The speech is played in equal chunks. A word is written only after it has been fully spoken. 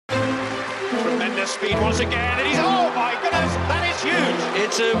Tremendous speed once again, and he's, oh my goodness, that is huge!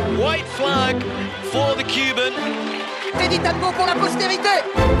 It's a white flag for the Cuban. Teddy Talbot pour la postérité.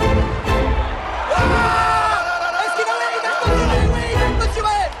 Est-ce qu'il en est? Il a mesuré, oui, il a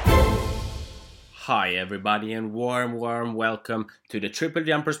mesuré. Hi everybody and warm welcome to the Triple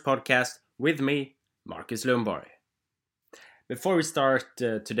Jumpers podcast with me, Marcus Lundborg. Before we start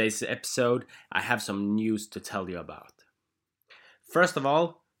today's episode, I have some news to tell you about. First of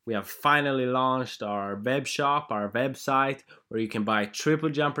all, we have finally launched our web shop, our website, where you can buy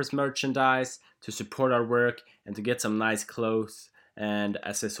Triple Jumpers merchandise to support our work and to get some nice clothes and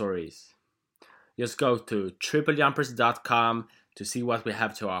accessories. Just go to triplejumpers.com to see what we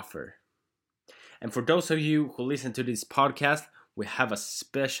have to offer. And for those of you who listen to this podcast, we have a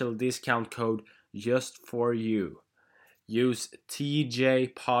special discount code just for you. Use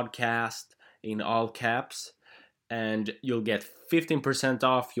TJ Podcast in all caps and you'll get 15%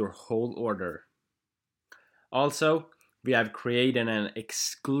 off your whole order. Also, we have created an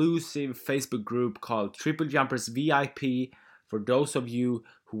exclusive Facebook group called Triple Jumpers VIP for those of you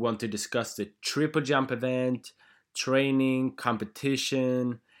who want to discuss the triple jump event, training,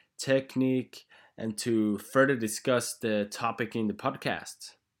 competition, technique, and to further discuss the topic in the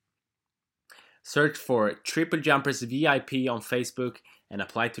podcast. Search for Triple Jumpers VIP on Facebook and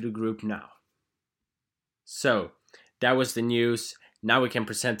apply to the group now. So, that was the news. Now we can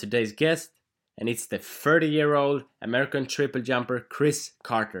present today's guest, and it's the 30-year-old American triple jumper Chris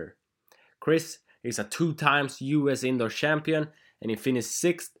Carter. Chris is a 2-time US indoor champion, and he finished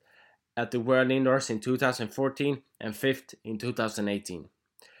 6th at the World Indoors in 2014 and 5th in 2018.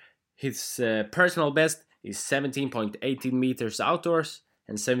 His personal best is 17.18 meters outdoors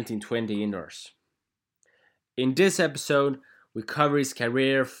and 17.20 indoors. In this episode, we cover his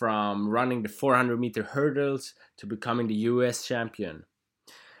career from running the 400-meter hurdles to becoming the US champion.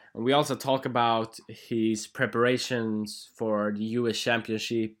 And we also talk about his preparations for the US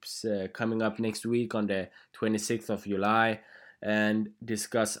championships coming up next week on the 26th of July and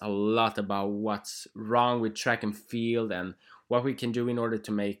discuss a lot about what's wrong with track and field and what we can do in order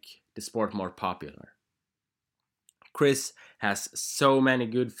to make the sport more popular. Chris has so many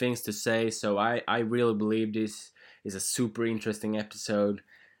good things to say, so I really believe this is a super interesting episode.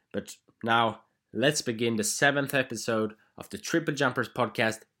 But now, let's begin the 7th episode of the Triple Jumpers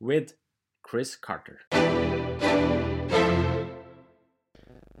podcast with Chris Carter.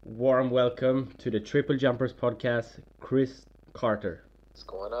 Warm welcome to the Triple Jumpers podcast, Chris Carter. What's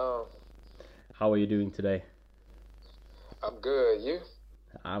going on? How are you doing today? I'm good. You?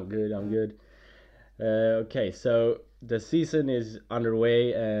 I'm good. Okay, so the season is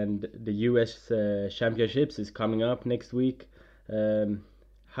underway and the US Championships is coming up next week.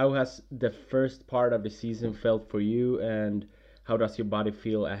 How has the first part of the season felt for you, and how does your body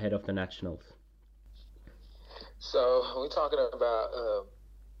feel ahead of the Nationals? So we're talking about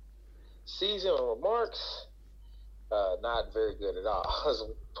season remarks. Not very good at all. It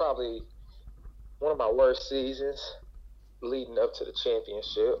was probably one of my worst seasons leading up to the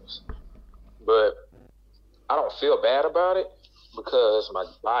championships. But I don't feel bad about it because my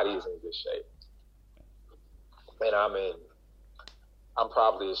body is in good shape. And I'm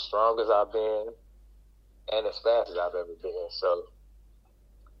probably as strong as I've been and as fast as I've ever been. So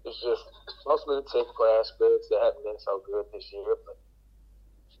it's just mostly the technical aspects that haven't been so good this year. But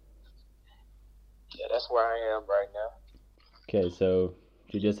yeah, that's where I am right now. Okay, so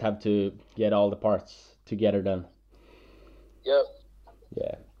you just have to get all the parts together then. Yep.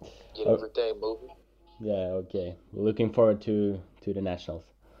 Yeah. Get everything moving. Yeah, okay. Looking forward to the Nationals.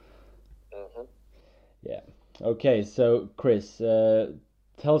 Mm-hmm. Yeah. Okay, so Chris,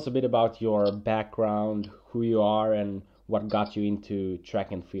 tell us a bit about your background, who you are, and what got you into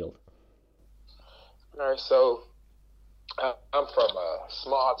track and field. All right, so I'm from a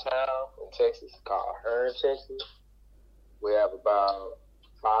small town in Texas called Hearne, Texas. We have about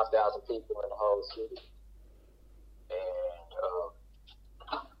 5,000 people in the whole city. And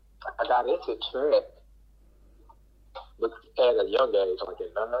I got into track at a young age, like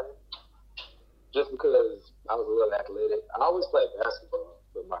at 9, just because I was a little athletic. I always played basketball,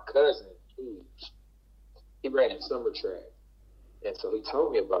 but my cousin, he ran in summer track. And so he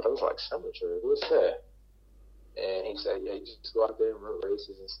told me about it. I was like, summer track? What's that? And he said, yeah, you just go out there and run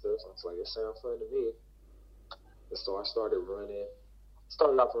races and stuff. So I was like, it sounds fun to me. And so I started running.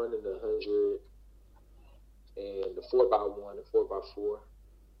 Started off running the 100 and the 4x1 and 4x4.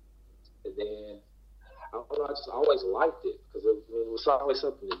 And then, I don't know, I just always liked it because it was always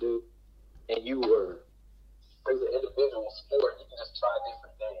something to do. And as an individual sport, you can just try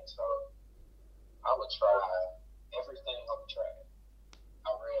different things. So I would try everything on the track.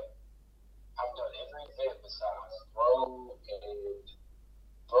 I've done besides throw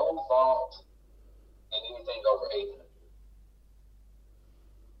vault, and anything over 800.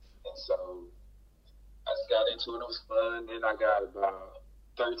 And so I just got into it. It was fun. Then I got about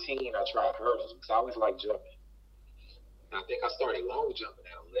 13. I tried hurdles because I always like jumping. And I think I started long jumping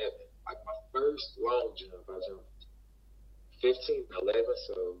at 11. Like my first long jump, I jumped 15, 11.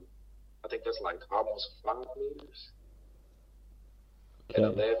 So I think that's like almost 5 meters. Okay.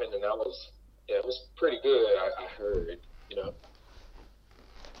 At 11, and it was pretty good. I heard, you know.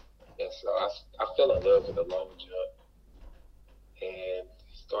 And so I fell in love with the long jump and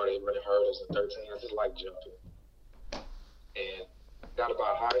started running hurdles at 13. I just like jumping. And got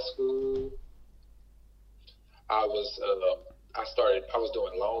about high school. I was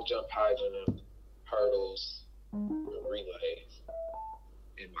doing long jump, high jump, hurdles, relays.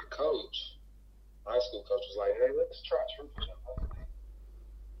 And my high school coach was like, "Hey, let's try triple jump." I was like,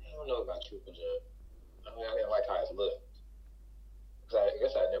 I don't know about triple jump. I mean, I didn't like how it looked. Because I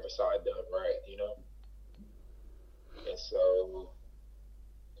guess I never saw it done right, you know? And so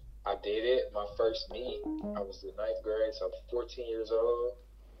I did it. My first meet, I was in 9th grade, so 14 years old.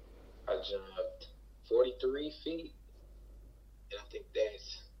 I jumped 43 feet. And I think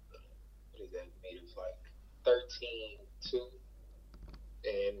that's, what is that meters, like 13.2.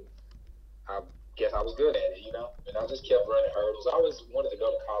 And I guess I was good at it, you know? And I just kept running hurdles. I always wanted to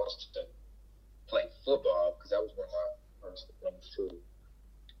go to college to play football because that was one of my first things too.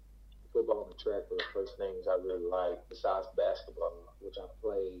 Football and track were the first things I really liked besides basketball, which I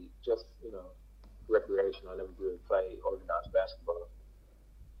played just, you know, recreational. I never really played organized basketball.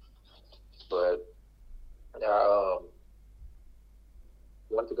 But I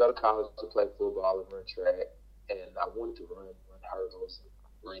wanted to go to college to play football and run track, and I wanted to run hurdles,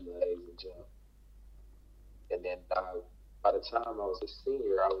 relays, and jump. And then by the time I was a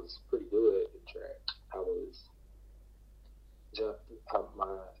senior, I was pretty good in track. I was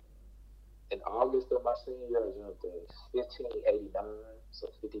in August of my senior year, I jumped at 1589, so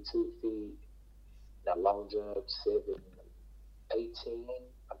 52 feet. Now long jump 718,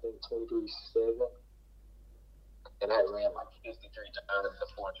 I think 23.7. And I ran like 53 times in the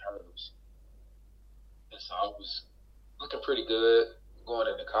 4 hurdles. And so I was looking pretty good going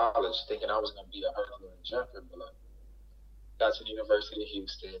into college, thinking I was going to be a hurdler and jumper, but got to the University of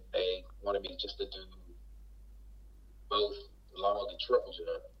Houston. They wanted me just to do both long and triple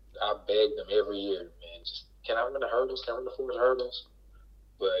jump. I begged them every year, man, just can I run the hurdles? Can I run the 4 hurdles?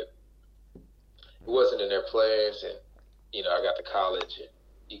 But it wasn't in their plans, and you know, I got to college, and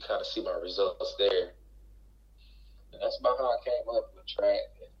you kind of see my results there. And that's about how I came up with track.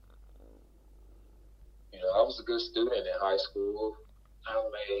 And, you know, I was a good student in high school. I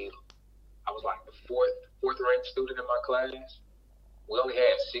was like the fourth ranked student in my class. We only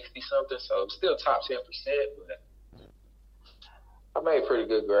had 60 something, so still top 10%, but I made pretty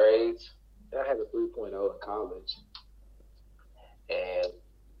good grades. I had a 3.0 in college. And,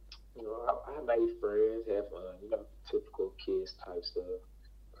 you know, I made friends, had fun, you know, typical kids type stuff.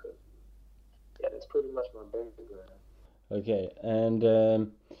 But, yeah, that's pretty much my background. Okay, and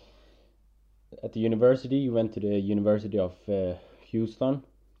at the university, you went to the University of Houston,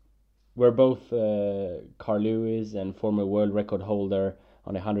 where both Carl Lewis and former world record holder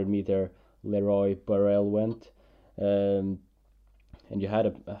on the 100-meter Leroy Burrell went. And you had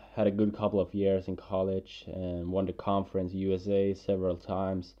a good couple of years in college and won the Conference USA several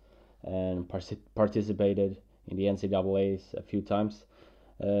times and participated in the NCAAs a few times.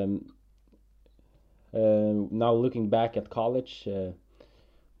 Now looking back at college,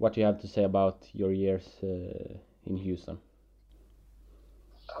 what do you have to say about your years in Houston?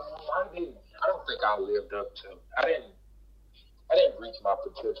 I don't think I lived up to. I didn't reach my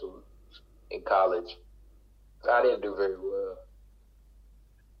potential in college. I didn't do very well.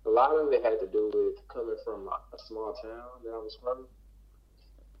 A lot of it had to do with coming from a small town that I was from.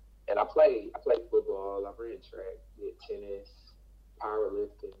 And I played football, I ran track, did tennis,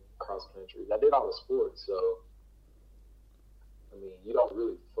 powerlifting, cross country. I did all the sports, so I mean, you don't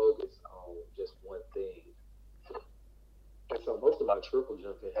really focus on just one thing. And so most of my triple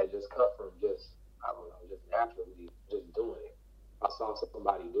jumping had just come from just naturally just doing it. I saw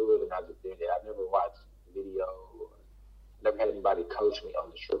somebody do it and I just did it. I never watched video or never had anybody coach me on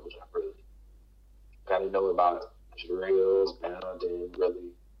the triple jump, really. I didn't know about drills, bounding,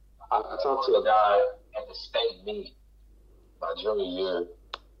 really. I talked to a guy at the state meet my junior year.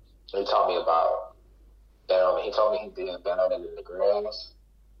 He taught me about bounding. He told me he did bounding in the grass.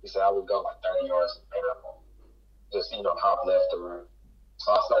 He said I would go like 30 yards in bound, just, you know, hop left or right.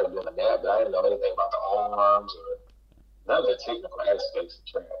 So I started doing that, but I didn't know anything about the arms or none of the technical aspects of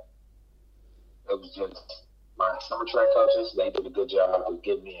track. it was just my summer track coaches. They did a good job of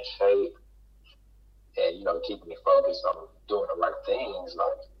getting me in shape and, keeping me focused on doing the right things,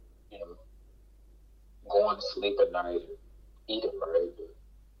 like, going to sleep at night and eating right. But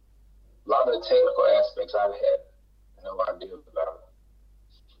a lot of the technical aspects I had no idea about.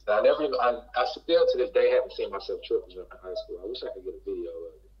 And I still to this day haven't seen myself triple jump in high school. I wish I could get a video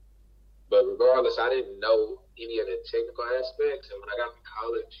of it. But regardless, I didn't know any of the technical aspects. And when I got to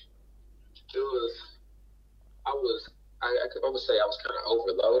college, I would say I was kind of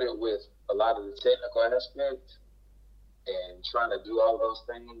overloaded with a lot of the technical aspects and trying to do all those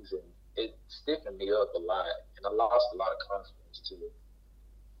things, and it stiffened me up a lot, and I lost a lot of confidence too.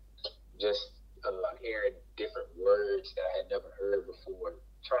 Just hearing different words that I had never heard before,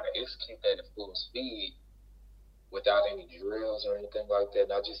 trying to execute that at full speed without any drills or anything like that,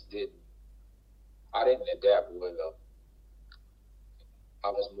 and I didn't adapt well.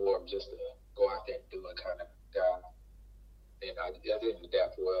 I was more of just a go out there and do it kind of guy. And I didn't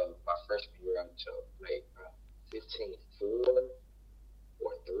adapt well. My freshman year, I jumped like 15.4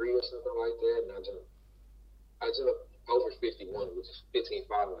 or 3 or something like that. And I jumped over 51, which is 15.5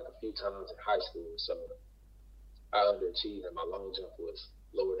 like a few times in high school. So I underachieved, and my long jump was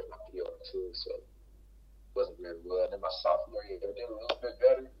lower than my PR too. So it wasn't very well. And then my sophomore year, I did a little bit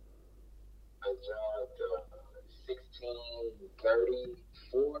better. I jumped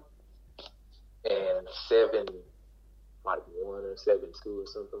 16.34 and 7.1 or 7.2 or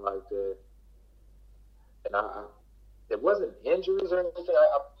something like that. And it wasn't injuries or anything.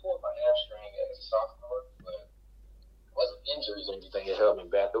 I pulled my hamstring as a sophomore, but it wasn't injuries or anything that held me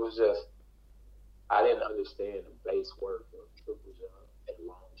back. It was just I didn't understand the base work of triple jump and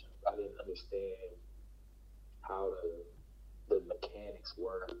long jump. I didn't understand how the mechanics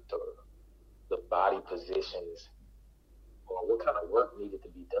worked or the body positions or what kind of work needed to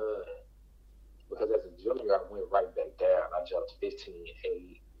be done. Because as a junior, I went right back down. I jumped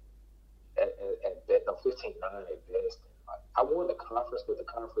 15.8 at best, 15.9 at best. I won the conference, but the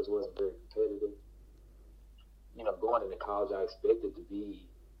conference wasn't very competitive. Going into college, I expected to be,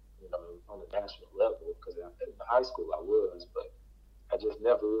 on the national level because in high school I was, but I just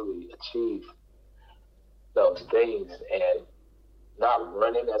never really achieved those things. And not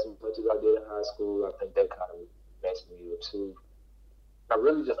running as much as I did in high school, I think that kind of messed me up too. I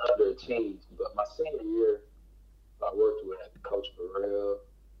really just underachieved. But my senior year, I worked with Coach Burrell,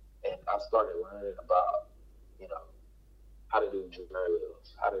 and I started learning about, how to do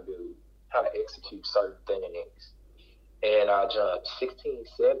drills, how to execute certain things. And I jumped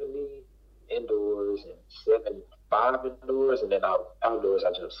 1670 indoors and 7.5 indoors, and then outdoors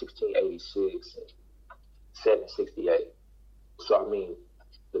I jumped 1686 and 768. So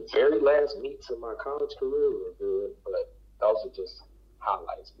the very last meets of my college career were good, but those are just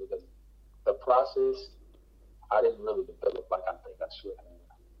highlights because the process I didn't really develop like I think I should have.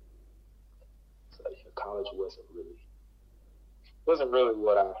 So college wasn't really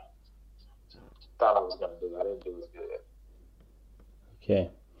what I thought I was gonna do. I didn't do as good. Okay.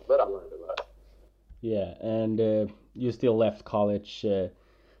 But I learned a lot. Yeah, and you still left college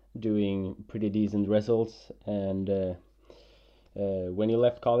doing pretty decent results, and when you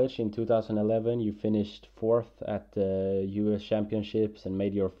left college in 2011, you finished 4th at the U.S. Championships and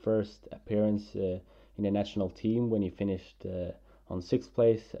made your first appearance in the national team when you finished on 6th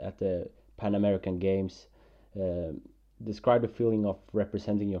place at the Pan American Games. Describe the feeling of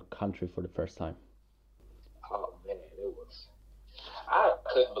representing your country for the first time. Oh man, I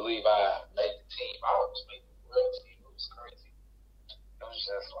couldn't believe I made the team. I almost made the world team. It was crazy. It was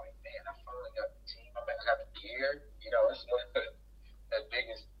just like, man, I finally got the team. I got the gear. It's one of the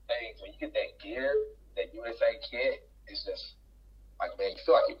biggest things. When you get that gear, that USA kit, it's just like, man, you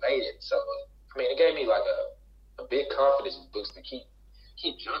feel like you made it. So, it gave me like a big confidence boost to keep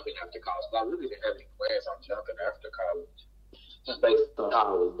jumping after college. But I really didn't have any plans on jumping after college, just based on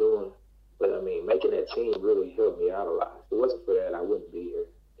how I was doing. But making that team really helped me out a lot. If it wasn't for that, I wouldn't be here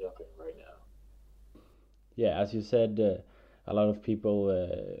jumping right now. Yeah, as you said, a lot of people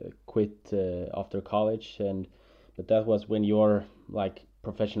quit after college, but that was when your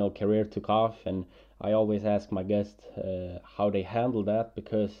professional career took off. And I always ask my guests how they handle that,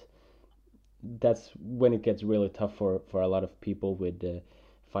 because that's when it gets really tough for a lot of people with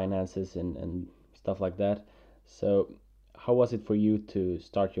finances and stuff like that. So how was it for you to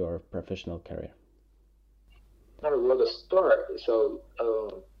start your professional career? Well, to start, so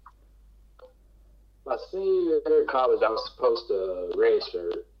my senior year of college, I was supposed to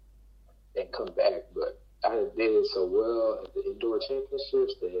redshirt and come back, but I did so well at the indoor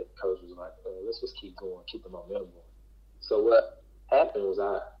championships that coach was like, let's just keep going, keep the momentum going. So what happened was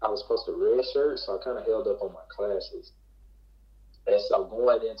I was supposed to redshirt, so I kind of held up on my classes. And so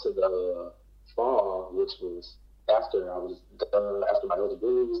going into the fall, which was after I was done, after my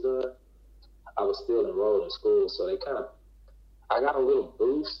eligibility was done, I was still enrolled in school. So I got a little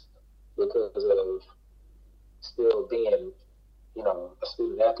boost because of still being, a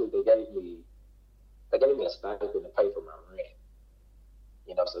student athlete. They gave me a stipend to pay for my rent,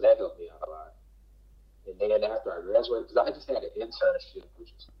 so that helped me out a lot. And then after I graduated, because I just had an internship,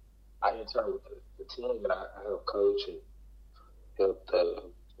 I interned with the team, and I helped coach and helped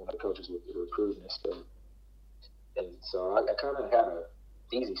one of the coaches with the recruiting and stuff. And so I kind of had an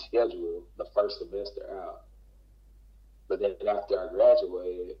easy schedule the first semester out. But then after I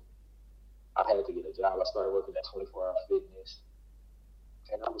graduated, I had to get a job. I started working at 24 Hour Fitness,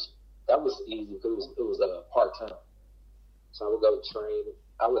 and that was easy because it was part-time. So I would go train.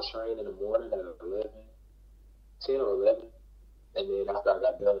 I would train in the morning at 10 or 11, and then after I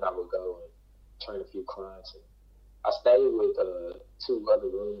got done, I would go and train a few clients. And I stayed with 2 other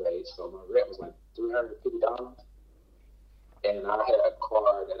roommates, so my rent was like $350, and I had a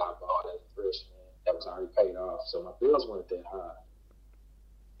car that I bought as a freshman that was already paid off, so my bills weren't that high.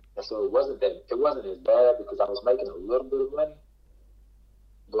 And so it wasn't as bad because I was making a little bit of money,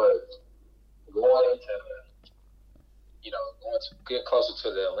 but going into going to get closer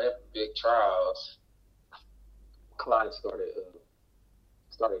to the Olympic trials, clients started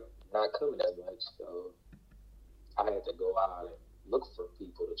not coming as much, so I had to go out and look for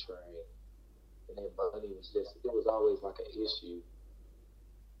people to train. And then money was always like an issue.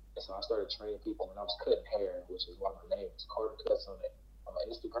 And so I started training people, and I was cutting hair, which is why my name is Carter Cuts on my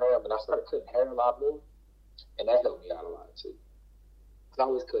Instagram. And I started cutting hair a lot more, and that helped me out a lot too. Because I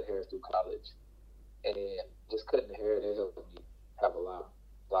always cut hair through college, and just cutting hair, that helped me have a lot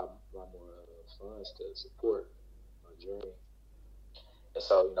more funds to support my dream. And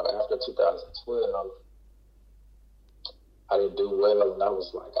so, after 2012, I didn't do well, and I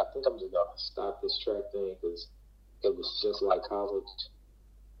was like, I think I'm just gonna stop this track thing because it was just like college.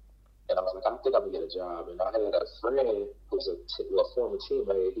 And I was like, I think I'm gonna get a job. And I had a friend who's a former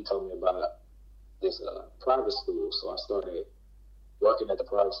teammate. He told me about this private school. So I started working at the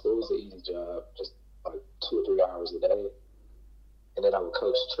private school. It was an easy job, just like 2 or 3 hours a day. And then I would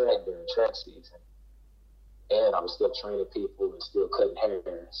coach track during track season. And I was still training people and still cutting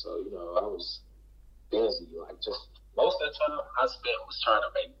hair. So, I was busy. Like, just most of the time I spent was trying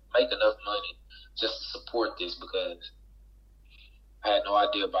to make enough money just to support this because I had no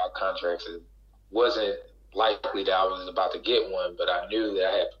idea about contracts. It wasn't likely that I was about to get one, but I knew that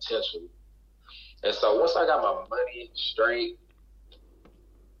I had potential. And so once I got my money straight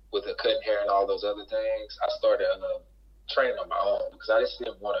with the cutting hair and all those other things, I started training on my own because I just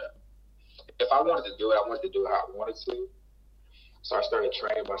didn't want to. If I wanted to do it, I wanted to do it how I wanted to. So I started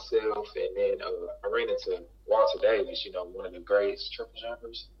training myself, and then I ran into Walter Davis, one of the greatest triple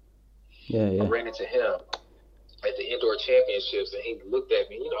jumpers. Yeah. I ran into him at the indoor championships, and he looked at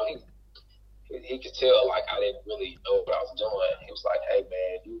me. He could tell like I didn't really know what I was doing. He was like, "Hey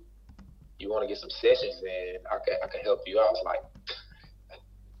man, you want to get some sessions in? I can help you out." I was like,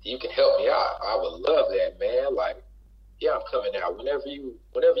 "You can help me out? I would love that, man. Like, yeah, I'm coming out. Whenever you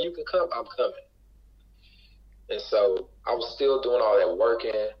can come, I'm coming." And so I was still doing all that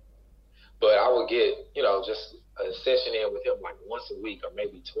working, but I would get, just a session in with him like once a week or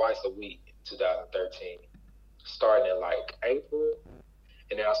maybe twice a week in 2013, starting in like April.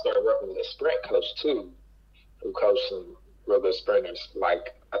 And then I started working with a sprint coach too, who coached some regular sprinters.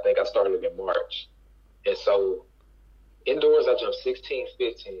 Like, I think I started in March. And so indoors, I jumped 16,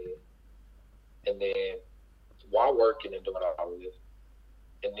 15. And then while working and doing all of this,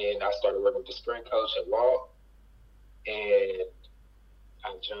 and then I started working with the sprint coach at Walt. And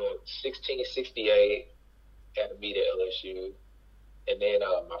I jumped 1668 at a meet at LSU. And then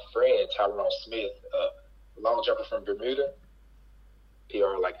my friend, Tyrone Smith, long jumper from Bermuda,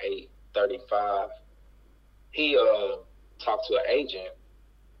 PR like 835, he talked to an agent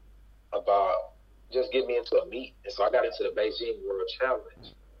about just getting me into a meet. And so I got into the Beijing World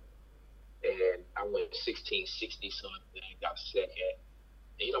Challenge. And I went 1660 something, got second.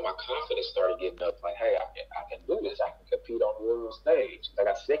 And, my confidence started getting up, like, hey, I can do this. I can compete on the world stage. I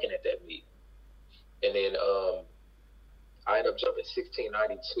got second at that meet. And then I ended up jumping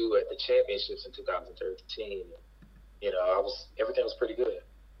 1692 at the championships in 2013. Everything was pretty good.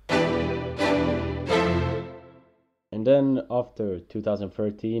 And then after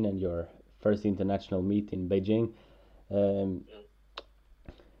 2013 and your first international meet in Beijing,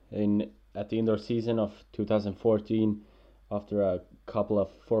 at the indoor season of 2014, After a couple of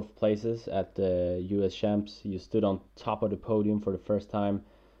fourth places at the U.S. Champs, you stood on top of the podium for the first time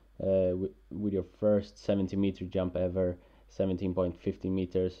with your first 70-meter jump ever, 17.50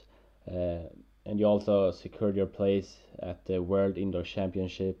 meters. And you also secured your place at the World Indoor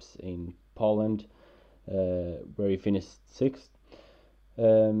Championships in Poland, where you finished 6th.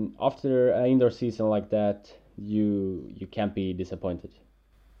 After an indoor season like that, you can't be disappointed.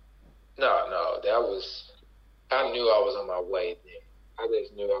 No, that was. I knew I was on my way then. I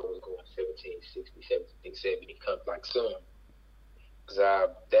just knew I was going 1760, 1770 come like soon. Cause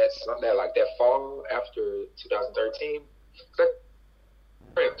that fall after 2013, I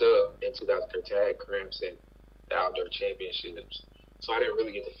cramped up in 2013. I had cramps at the outdoor championships, so I didn't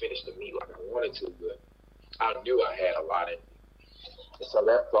really get to finish the meet like I wanted to. But I knew I had a lot in me. And so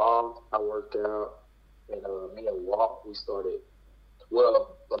that fall, I worked out, and me and Walt, we started.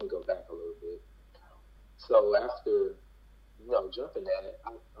 Well, let me go back a little bit. So after, jumping at it,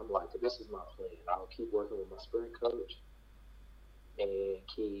 I'm like, this is my plan. I'll keep working with my sprint coach and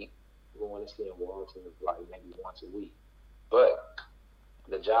keep going and seeing Walter like maybe once a week. But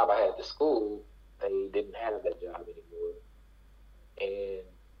the job I had at the school, they didn't have that job anymore. And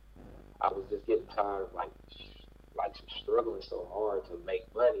I was just getting tired of like struggling so hard to make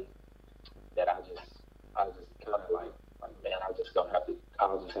money that I just kind of like, man, I'll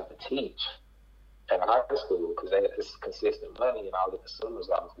just have to teach at a high school because they had this consistent money and I'll get the summers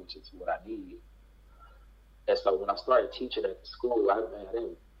off, which is what I need. And so when I started teaching at the school, I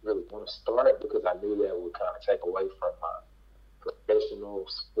didn't really want to start because I knew that would kind of take away from my professional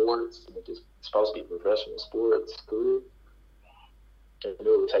sports, which is supposed to be professional sports career. And I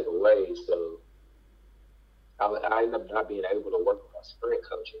knew it would take away, so I ended up not being able to work with my sprint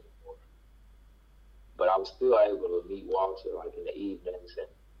coach anymore. But I was still able to meet Walter like in the evenings and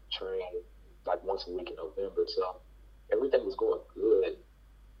train like once a week in November. So everything was going good.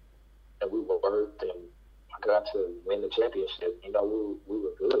 And we worked and I got to win the championship. We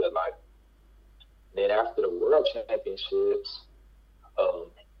were good. Like then after the World Championships,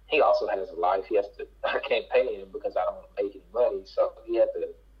 he also has a life. I can't pay him because I don't make any money. So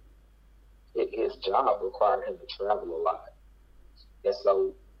his job required him to travel a lot. And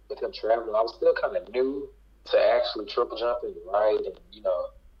so with him traveling, I was still kind of new to actually triple jumping, right? And,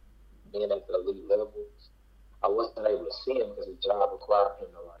 being at the elite level. I wasn't able to see him because his job required him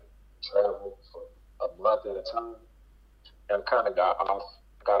to, travel for a month at a time. And I kind of got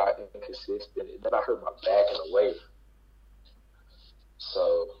out inconsistent. And then I hurt my back in the weight.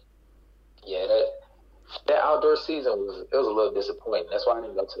 So, yeah, that outdoor season was a little disappointing. That's why I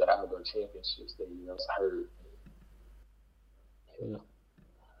didn't go to the outdoor championships that year. I was hurt.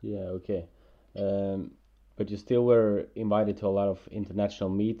 Yeah, okay. But you still were invited to a lot of international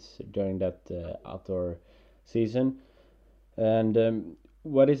meets during that outdoor season. And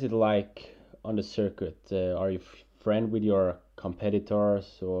what is it like on the circuit? Are you friend with your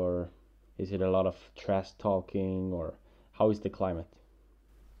competitors, or is it a lot of trash talking, or how is the climate?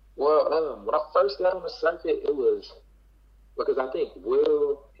 Well, when I first got on the circuit, it was because I think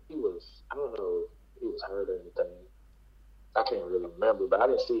Will, he was hurt or anything. I can't really remember, but I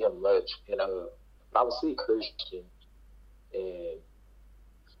didn't see him much. And I would see Christian, and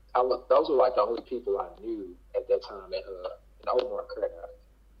those were like the only people I knew at that time. And Omar Craig,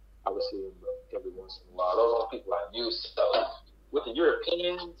 I would see him every once in a while. Those are the people I knew. So with the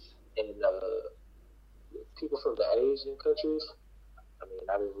Europeans and people from the Asian countries,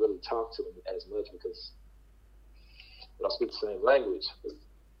 I didn't really talk to them as much because we don't speak the same language.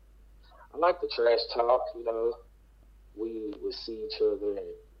 I like the trash talk, We would see each other,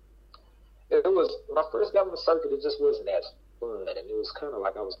 and it was when I first got on the circuit. It just wasn't as fun, and it was kind of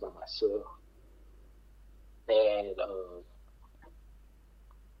like I was by myself. And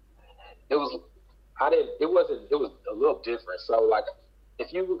it was a little different. So like,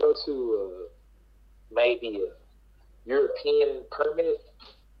 if you would go to maybe a European permit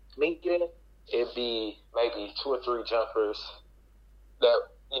meeting, it'd be maybe 2 or 3 jumpers that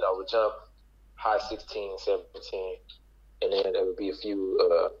would jump high 16, 17. And then there would be a few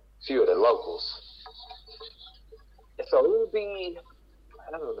of the locals. And so it would be,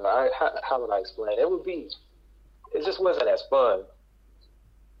 I don't know, how would I explain? It just wasn't as fun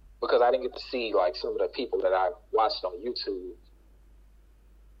because I didn't get to see like some of the people that I watched on YouTube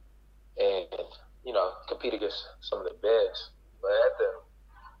and, compete against some of the best. But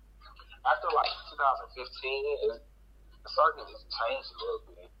after like 2015, the circuit just changed a little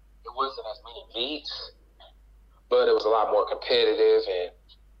bit. It wasn't as many meets, but it was a lot more competitive, and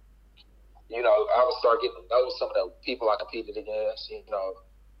I would start getting to know some of the people I competed against. I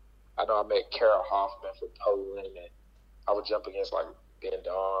know I met Kara Hoffman from Poland, and I would jump against like Ben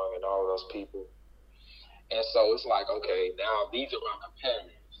Dong and all of those people. And so it's like, okay, now these are my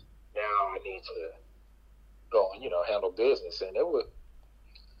competitors. Now I need to go and, handle business. And it would,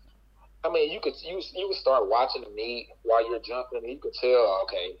 you would start watching the meet while you're jumping, and you could tell,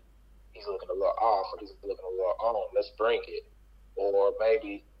 okay, he's looking a little off, or he's looking a little on. Let's bring it. Or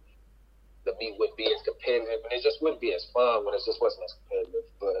maybe the meet wouldn't be as competitive, and it just wouldn't be as fun when it just wasn't as competitive.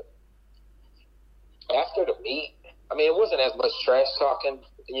 But after the meet, it wasn't as much trash talking,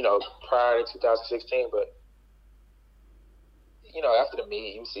 prior to 2016, but after the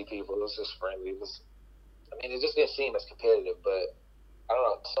meet, you see people, it was just friendly. It just didn't seem as competitive, but I don't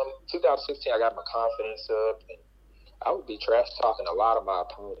know. 2016, I got my confidence up, and I would be trash talking a lot of my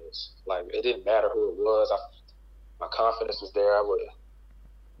opponents. Like, it didn't matter who it was. My confidence was there. I would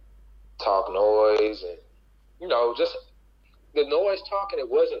talk noise, and just the noise talking. It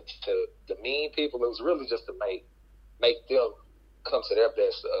wasn't to demean people. It was really just to make them come to their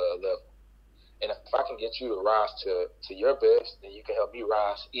best level. And if I can get you to rise to your best, then you can help me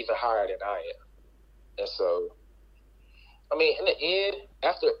rise even higher than I am. And so, in the end,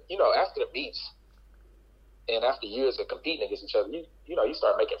 after the meets and after years of competing against each other, you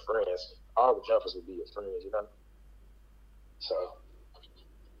start making friends. All the jumpers would be your friends, So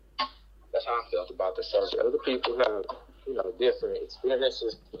that's how I felt about the circuit. Other people have, different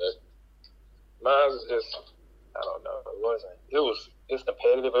experiences, but mine was just, I don't know. It's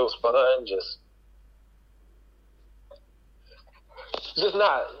competitive. It was fun. Just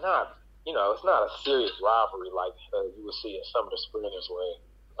not, it's not a serious rivalry like you would see in some of the sprinters where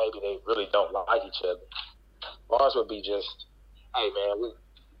maybe they really don't like each other. Ours would be just, hey man,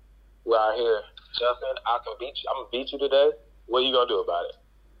 we're out here jumping. I'm gonna beat you today. What are you gonna do about it?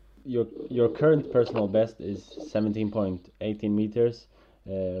 Your current personal best is 17.18 meters,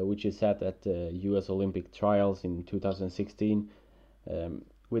 which is set at the U.S. Olympic trials in 2016.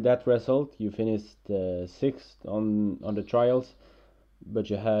 With that result, you finished sixth on the trials, but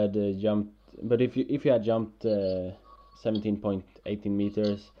you had jumped. But if you had jumped 17.18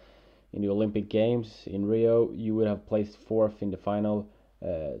 meters in the Olympic Games in Rio, you would have placed fourth in the final.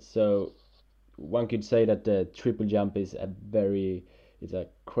 So one could say that the triple jump is a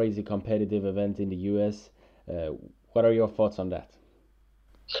crazy competitive event in the U.S. What are your thoughts on that?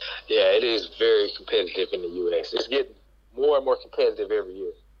 Yeah, it is very competitive in the U.S. It's getting more and more competitive every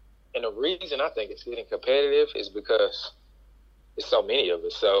year. And the reason I think it's getting competitive is because there's so many of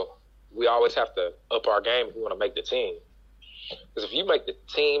us. So we always have to up our game if we want to make the team. Because if you make the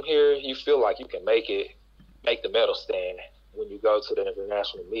team here, you feel like you can make the medal stand when you go to the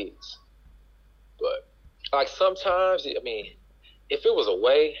international meets. But like sometimes, if it was a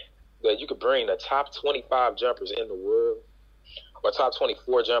way that you could bring the top 25 jumpers in the world or top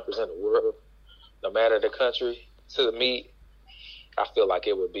 24 jumpers in the world, no matter the country, to the meet, I feel like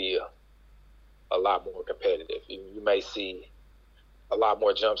it would be a lot more competitive. You may see a lot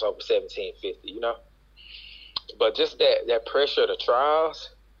more jumps over 1750, But just that pressure of the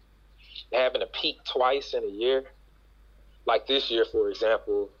trials, having to peak twice in a year, like this year, for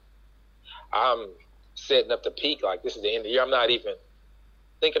example, I'm setting up the peak like this is the end of the year. I'm not even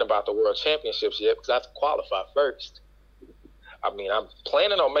thinking about the World Championships yet because I have to qualify first. I'm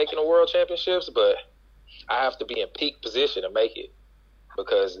planning on making the World Championships, but I have to be in peak position to make it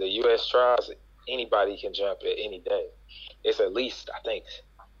because the U.S. trials, anybody can jump at any day. It's at least, I think,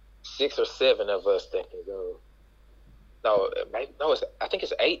 6 or 7 of us that can go. I think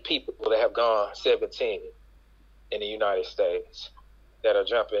it's 8 people that have gone 17 in the United States that are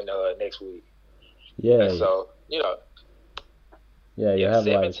jumping next week. Yeah. And so, Yeah, you have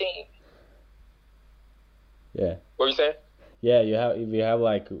 17. Yeah. What were you saying? Yeah, you have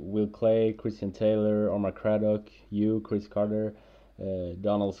like Will Clay, Christian Taylor, Omar Craddock, Chris Carter,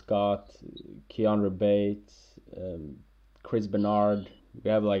 Donald Scott, Keandre Bates, Chris Bernard. We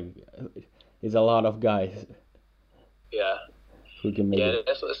have it's a lot of guys. Yeah. Who can make it.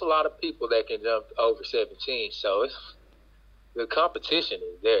 It's a lot of people that can jump over 17. So the competition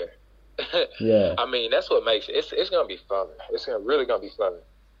is there. Yeah. That's what makes it. It's gonna be fun. It's really gonna be fun.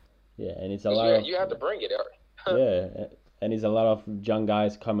 Yeah, and it's a lot. You have to bring it. Yeah, and it's a lot of young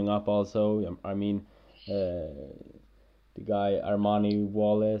guys coming up also. The guy Armani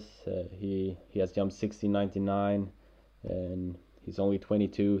Wallace, he has jumped 16.99, and he's only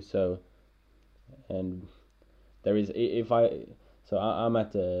 22. So, and there is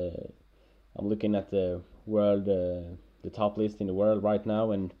I'm looking at the world, the top list in the world right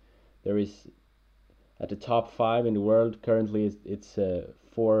now, and there is at the top 5 in the world currently. It's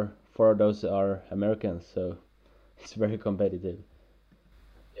 4 of those are Americans, so it's very competitive.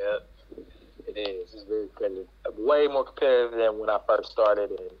 Yeah, It is. It's very competitive. Way more competitive than when I first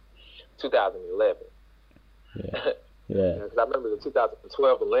started in 2011. Yeah. Yeah. Because I remember the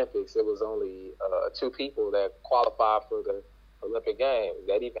 2012 Olympics, it was only 2 people that qualified for the Olympic Games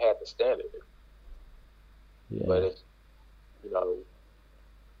that even had the standard. Yeah. But if,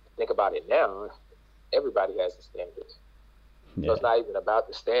 think about it now, everybody has the standards. Yeah. So it's not even about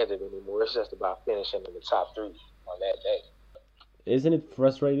the standard anymore. It's just about finishing in the top 3 on that day. Isn't it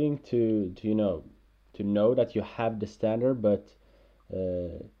frustrating to know that you have the standard, but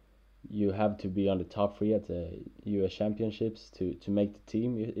you have to be on the top 3 at the U.S. Championships to make the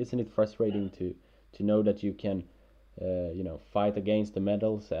team? Isn't it frustrating to know that you can fight against the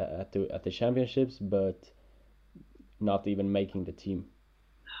medals at the championships, but not even making the team?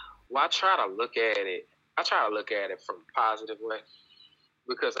 Well, I try to look at it from a positive way,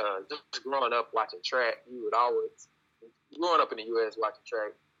 because just growing up watching track, growing up in the U.S. watching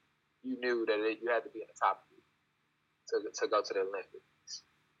track, you knew that you had to be in the top 3 to go to the Olympics.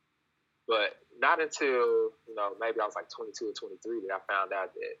 But not until, maybe I was like 22 or 23 that I found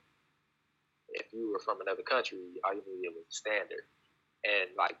out that if you were from another country, all you needed was the standard.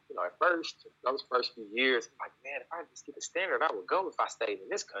 And at first, those first few years, I'm like, man, if I just get the standard, I would go if I stayed in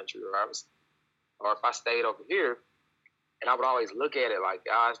this country or if I stayed over here. And I would always look at it like,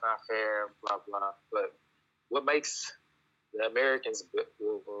 it's not fair, blah, blah. But what makes the Americans,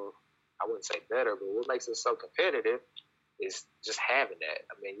 well, I wouldn't say better, but what makes us so competitive is just having that.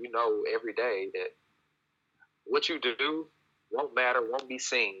 I mean, every day that what you do won't matter, won't be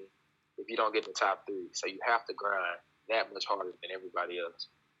seen if you don't get in the top 3. So you have to grind that much harder than everybody else.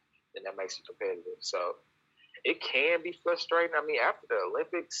 And that makes you competitive. So it can be frustrating. I mean, after the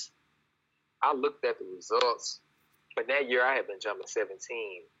Olympics, I looked at the results. But that year I had been jumping 17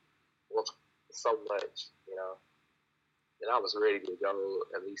 so much, and I was ready to go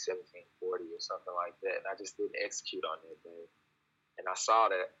at least 1740 or something like that. And I just didn't execute on that day. And I saw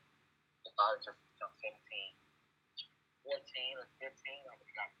that if I just jumped 17, 14 or 15, I would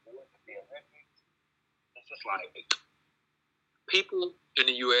have got 4th at the Olympics. It's just like people in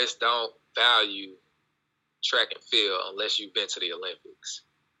the U.S. don't value track and field unless you've been to the Olympics.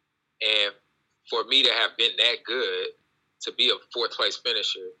 And for me to have been that good, to be a 4th place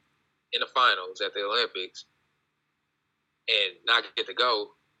finisher in the finals at the Olympics and not get to go,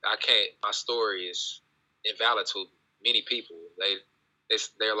 my story is invalid to many people.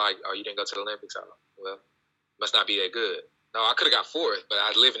 They're like, oh, you didn't go to the Olympics? Oh, well, must not be that good. No, I could have got 4th, but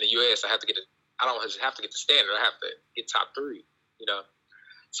I live in the U.S. I don't just have to get the standard. I have to get top 3,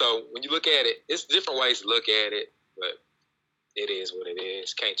 So when you look at it, it's different ways to look at it, but it is what it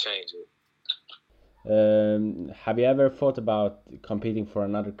is. Can't change it. Have you ever thought about competing for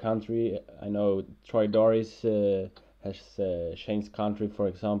another country? I know Troy Doris has changed country, for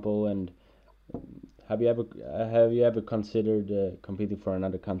example, and have you ever considered competing for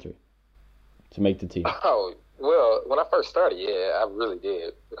another country to make the team? Oh, well, when I first started, yeah, I really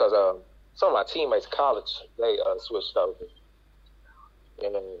did, because some of my teammates in college, they switched over,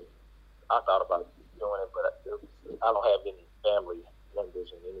 and I thought about doing it, but I don't have any family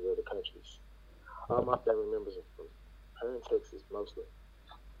members in any other countries. All my family members are from Texas mostly,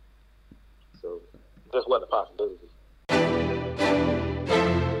 so it just wasn't a possibility.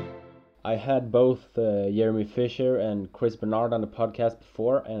 I had both Jeremy Fisher and Chris Bernard on the podcast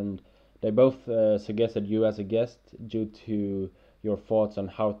before, and they both suggested you as a guest due to your thoughts on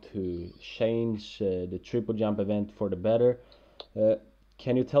how to change the triple jump event for the better.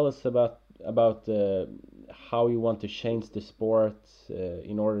 Can you tell us about how you want to change the sport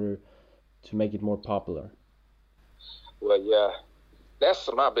in order to make it more popular? Well, yeah, that's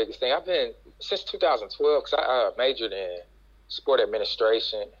my biggest thing. I've been, since 2012, because I majored in sport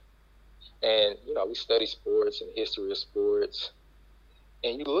administration, and, we study sports and history of sports,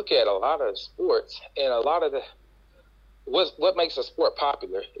 and you look at a lot of sports, and a lot of what makes a sport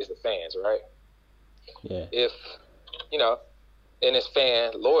popular is the fans, right? Yeah. If, and it's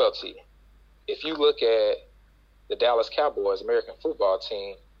fan loyalty. If you look at the Dallas Cowboys, American football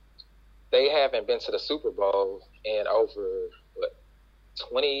team, they haven't been to the Super Bowl in over,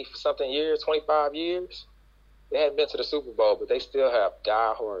 20-something years, 25 years? They haven't been to the Super Bowl, but they still have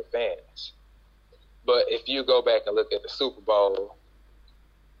diehard fans. But if you go back and look at the Super Bowl,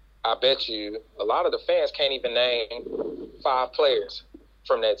 I bet you a lot of the fans can't even name 5 players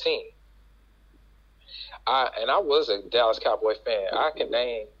from that team. I was a Dallas Cowboy fan. I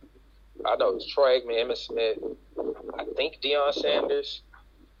know it was Troy Aikman, Emmitt Smith, I think Deion Sanders,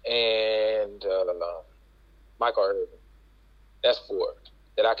 and Michael Irvin. That's 4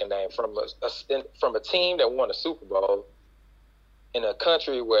 that I can name from a team that won a Super Bowl in a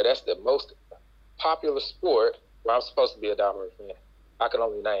country where that's the most popular sport where I'm supposed to be a diehard fan, I can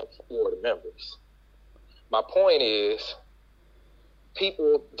only name 4 of the members. My point is,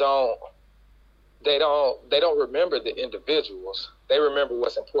 people don't remember the individuals. They remember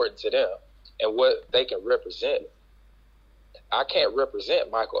what's important to them and what they can represent. I can't represent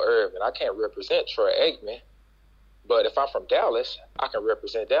Michael Irvin. I can't represent Troy Aikman. But if I'm from Dallas, I can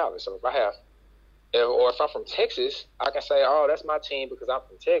represent Dallas. Or if I'm from Texas, I can say, oh, that's my team because I'm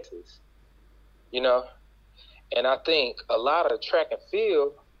from Texas. You know? And I think a lot of track and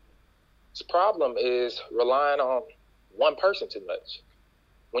field's problem is relying on one person too much.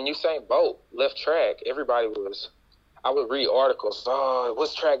 When Usain Bolt left track, I would read articles, oh,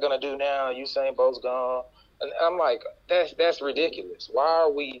 what's track going to do now? Usain Bolt's gone. And I'm like, that's ridiculous. Why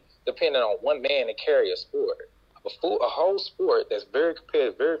are we dependent on one man to carry a sport? A whole sport that's very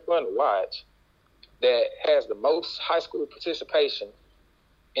competitive, very fun to watch, that has the most high school participation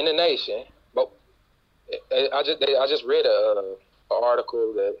in the nation. But I just read an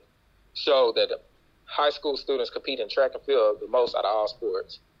article that showed that high school students compete in track and field the most out of all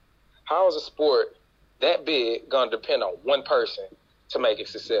sports. How is a sport that big going to depend on one person to make it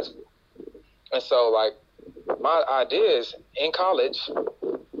successful? And so, like, my idea is in college,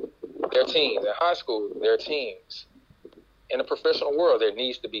 there are teams. In high school, there are teams. In the professional world, there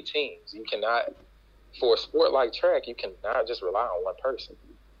needs to be teams. You cannot, for a sport like track, you cannot just rely on one person.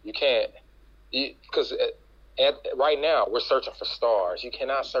 You can't, because right now, we're searching for stars. You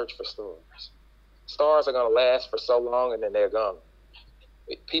cannot search for stars. Stars are going to last for so long and then they're gone.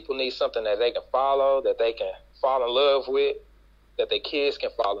 People need something that they can follow, that they can fall in love with, that their kids can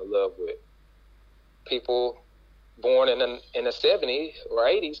fall in love with. People born in the 70s or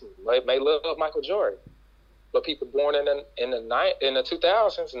 80s may love Michael Jordan, but people born in the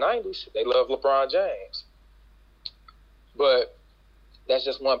 2000s, 90s, they love LeBron James. But that's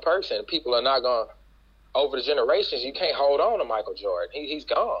just one person. People are not going, over the generations, you can't hold on to Michael Jordan. He's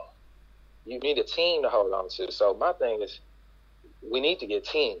gone. You need a team to hold on to. So my thing is, we need to get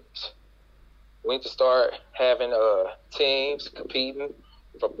teams. We need to start having teams competing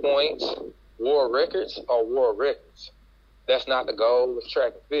for points, world records or world records. That's not the goal of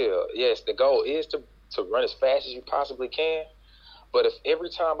track and field. Yes, the goal is to run as fast as you possibly can. But if every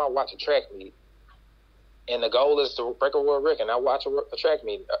time I watch a track meet and the goal is to break a world record and I watch a track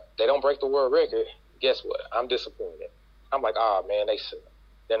meet, they don't break the world record, guess what? I'm disappointed. I'm like, oh, man, they suck.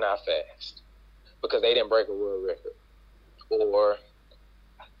 They're not fast because they didn't break a world record. Or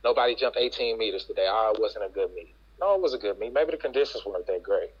nobody jumped 18 meters today. Oh, it wasn't a good meet. No, it was a good meet. Maybe the conditions weren't that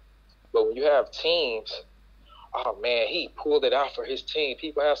great. But when you have teams, oh, man, he pulled it out for his team.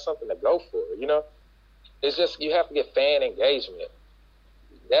 People have something to go for, you know? It's just you have to get fan engagement.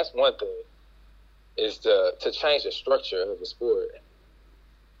 That's one thing, is to change the structure of the sport.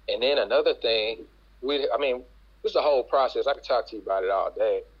 And then another thing, this is a whole process. I could talk to you about it all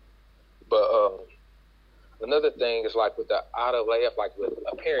day. But another thing is like with the auto layup, like with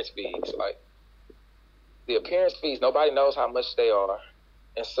appearance fees. Like the appearance fees, nobody knows how much they are.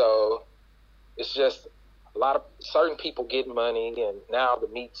 And so it's just a lot of certain people get money, and now the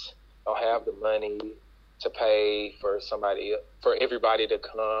meets don't have the money to pay for everybody to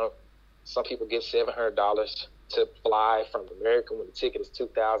come. Some people get $700 to fly from America when the ticket is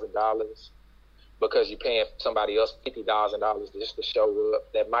 $2,000 because you're paying somebody else $50,000 just to show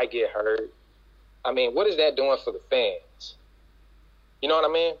up that might get hurt. I mean, what is that doing for the fans? You know what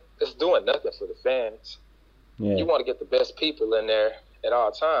I mean? It's doing nothing for the fans. Yeah. You want to get the best people in there at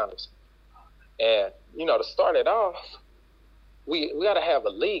all times. And, to start it off, we got to have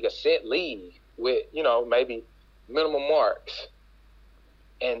a set league with, maybe minimum marks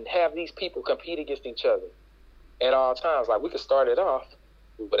and have these people compete against each other at all times. Like, we could start it off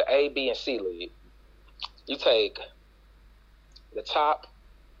with an A, B, and C league. You take the top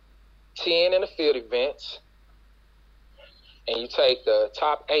 10 in the field events, and you take the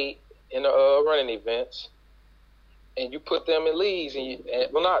top 8 in the running events, and you put them in leagues, I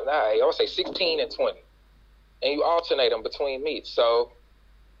would say 16 and 20, and you alternate them between meets. So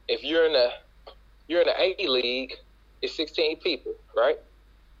if you're in the A league, it's 16 people, right?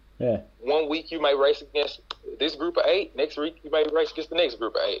 Yeah. 1 week you may race against this group of 8. Next week you may race against the next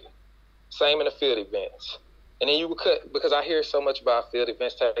group of 8. Same in the field events. And then you would cut, because I hear so much about field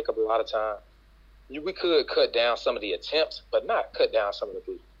events take up a lot of time. We could cut down some of the attempts, but not cut down some of the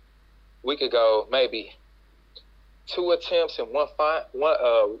people. We could go maybe 2 attempts in one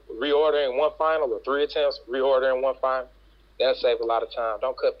reorder in one final, or 3 attempts, reorder in one final. That'll save a lot of time.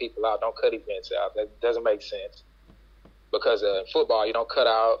 Don't cut people out. Don't cut events out. That doesn't make sense. Because in football, you don't cut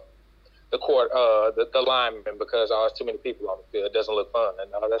out the linemen because there's too many people on the field. It doesn't look fun.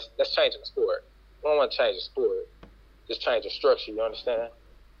 And that's changing the sport. don't want to change the sport, just change the structure. You understand?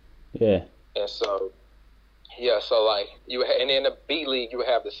 Yeah. And so, so like and in the B League you would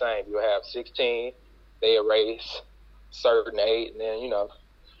have the same. You would have 16, they erase certain 8, and then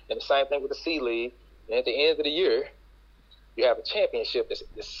and the same thing with the C League. And at the end of the year, you have a championship that's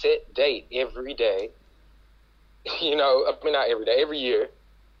the set date every day. Not every day, every year.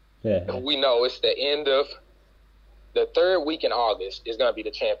 Yeah. And we know it's the end of the 3rd week in August is going to be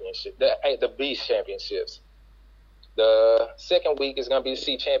the championship, the B championships. The 2nd week is going to be the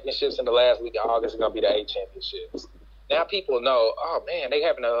C championships, and the last week in August is going to be the A championships. Now people know, oh man, they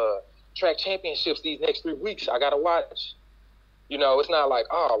having track championships these next 3 weeks. I got to watch. It's not like,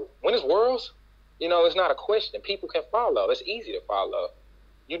 oh, when is Worlds? It's not a question. People can follow. It's easy to follow.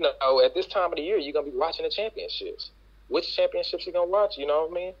 At this time of the year, you're going to be watching the championships. Which championships you going to watch, you know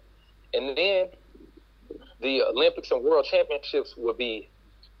what I mean? And then the Olympics and World Championships will be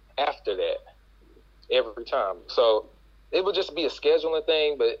after that every time. So it would just be a scheduling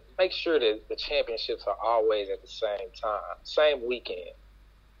thing, but make sure that the championships are always at the same time, same weekend,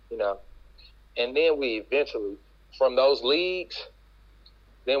 And then we eventually, from those leagues,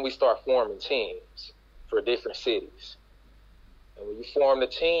 then we start forming teams for different cities. And when you form the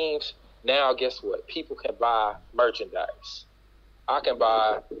teams, now guess what? People can buy merchandise. I can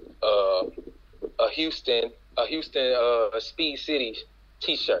buy a Houston Speed City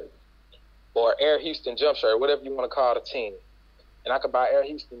T-shirt or Air Houston jump shirt, whatever you want to call the team. And I can buy Air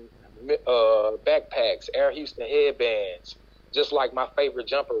Houston backpacks, Air Houston headbands, just like my favorite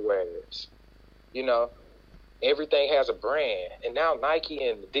jumper wearers. Everything has a brand. And now Nike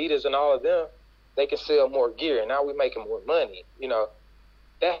and Adidas and all of them, they can sell more gear. And now we're making more money.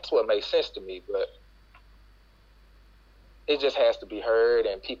 That's what makes sense to me. But it just has to be heard,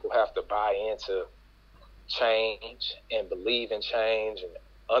 and people have to buy into change and believe in change and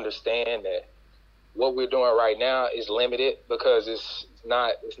understand that what we're doing right now is limited because it's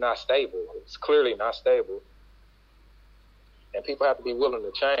not stable. It's clearly not stable. And people have to be willing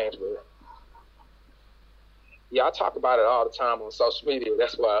to change. But I talk about it all the time on social media.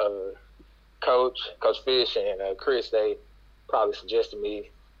 That's why Coach Fish and Chris, they probably suggested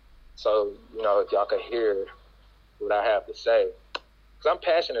me. So, if y'all could hear what I have to say. Because I'm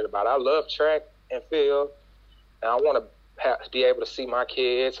passionate about it. I love track and field. And I want to be able to see my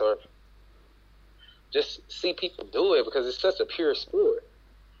kids or just see people do it because it's such a pure sport.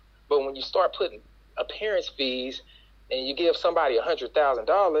 But when you start putting appearance fees and you give somebody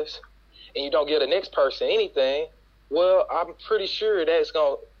 $100,000 and you don't give the next person anything, well, I'm pretty sure that it's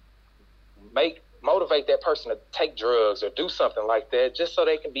going to motivate that person to take drugs or do something like that just so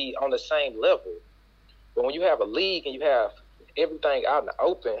they can be on the same level. But when you have a league and you have everything out in the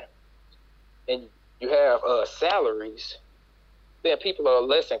open and you have salaries, then people are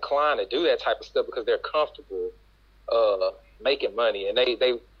less inclined to do that type of stuff because they're comfortable making money, and they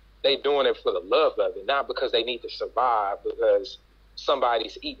doing it for the love of it, not because they need to survive because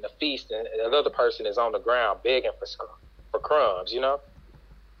somebody's eating a feast and another person is on the ground begging for crumbs,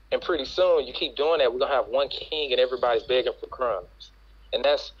 And pretty soon you keep doing that, we're gonna have one king and everybody's begging for crumbs, and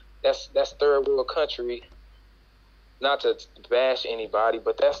that's third world country. Not to bash anybody,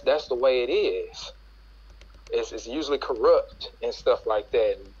 but that's the way it is. It's usually corrupt and stuff like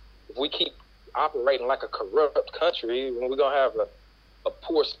that. And if we keep operating like a corrupt country, we're gonna have a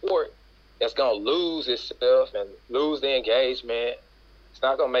poor sport that's gonna lose itself and lose the engagement. It's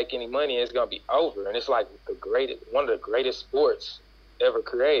not gonna make any money. And it's gonna be over. And it's like one of the greatest sports ever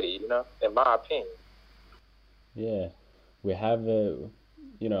created. In my opinion. Yeah, we have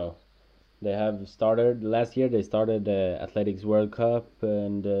they have started last year. They started the Athletics World Cup,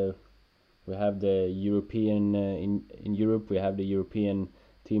 and we have the European in Europe. We have the European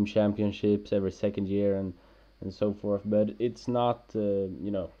Team Championships every second year, and so forth. But it's not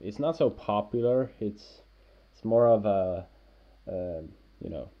it's not so popular. It's more of a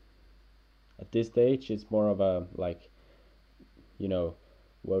at this stage it's more of a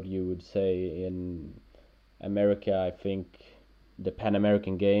what you would say in America. I think the Pan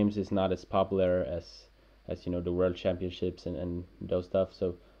American Games is not as popular as the World Championships and those stuff.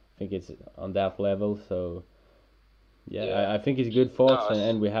 So I think it's on that level. So I think it's good thoughts,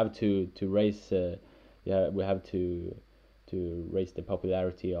 and we have to raise we have to raise the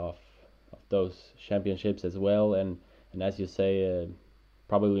popularity of those championships as well, and as you say,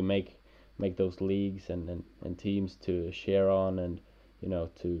 probably make those leagues and teams to share on, and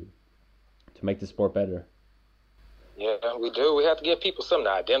to make the sport better. Yeah, we do. We have to give people something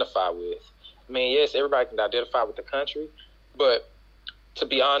to identify with. I mean, yes, everybody can identify with the country, but to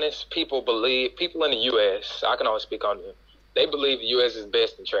be honest, people in the U.S., I can only speak on they believe the U.S. is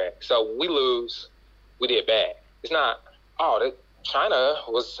best in track. So when we lose, we did bad. It's not, China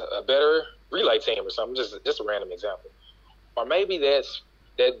was a better relay team or something, just a random example. Or maybe that's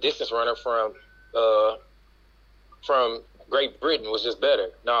that distance runner from Great Britain was just better.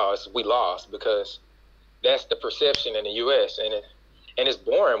 No, we lost because that's the perception in the U.S. And it's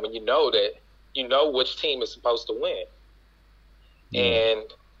boring when you know which team is supposed to win. And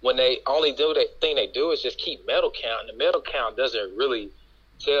when they only do that thing they do is just keep medal count, and the medal count doesn't really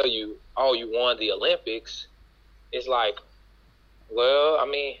tell you, you won the Olympics. It's like, well, I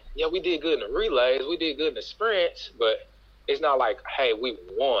mean, yeah, we did good in the relays, we did good in the sprints, but it's not like, hey, we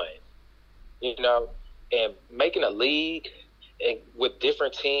won, you know? And making a league and with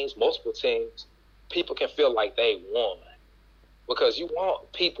different teams, multiple teams, people can feel like they won. Because you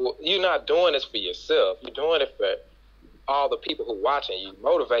want people, you're not doing this for yourself. You're doing it for all the people who are watching you,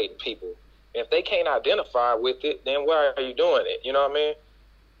 motivating people. And if they can't identify with it, then why are you doing it? You know what I mean?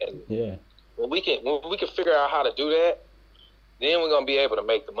 And when we can figure out how to do that, then we're gonna be able to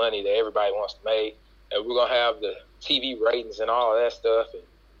make the money that everybody wants to make, and we're gonna have the TV ratings and all of that stuff, and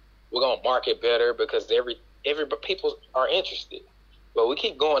we're gonna market better because every people are interested. But we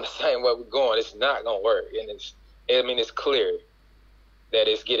keep going the same way we're going, it's not gonna work, and it's clear that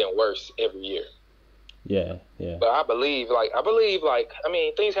it's getting worse every year. Yeah. But I believe,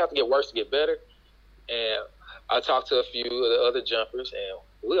 things have to get worse to get better. And I talked to a few of the other jumpers, and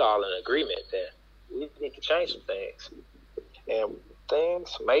we're all in agreement that we need to change some things. And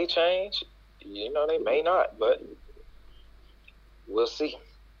things may change, they may not, but we'll see.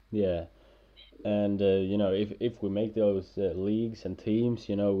 Yeah. And, if we make those leagues and teams,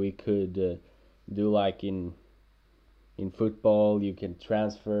 we could do like in football, you can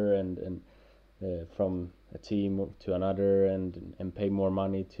transfer and from a team to another and pay more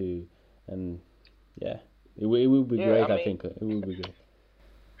money to, and it would be great. I think it would be great.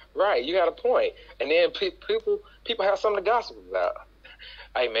 Right, you got a point. And then people have something to gossip about.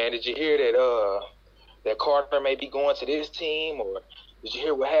 Hey man, did you hear that Carter may be going to this team, or did you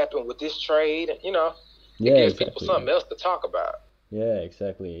hear what happened with this trade? It gives people something else to talk about. Yeah,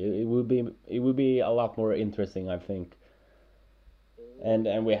 exactly. It would be a lot more interesting, I think.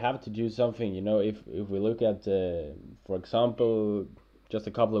 And we have to do something, if we look at, for example, just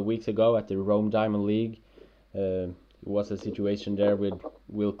a couple of weeks ago at the Rome Diamond League, it was a situation there with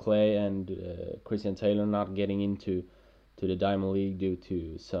Will Clay and Christian Taylor not getting into the Diamond League due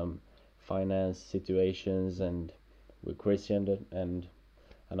to some finance situations, and with Christian, and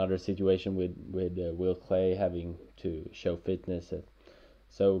another situation with Will Clay having to show fitness.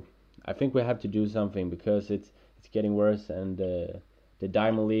 So I think we have to do something because it's getting worse, and the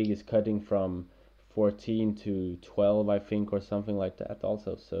Diamond League is cutting from 14 to 12, I think, or something like that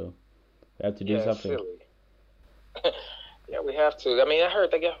also. So we have to do something. Silly. Yeah, we have to. I mean, I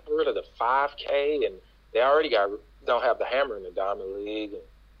heard they got rid of the 5K, and they already don't have the hammer in the Diamond League. And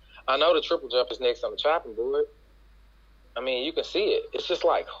I know the triple jump is next on the chopping board. I mean, you can see it. It's just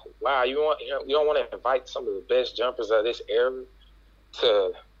like, wow, you don't want to invite some of the best jumpers of this era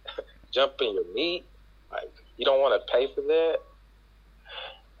to jump in your meet? Like, you don't want to pay for that?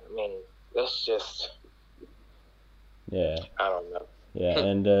 I mean, that's just... Yeah. I don't know. Yeah,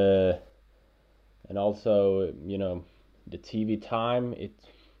 and also, the TV time, it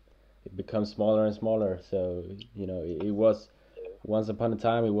becomes smaller and smaller. So, it was, once upon a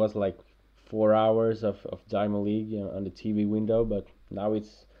time, it was like 4 hours of Diamond League on the TV window, but now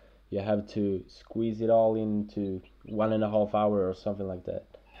you have to squeeze it all into 1.5 hours or something like that.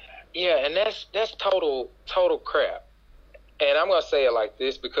 Yeah, and that's total crap. And I'm going to say it like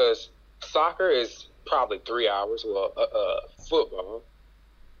this because soccer is probably 3 hours. Well, football,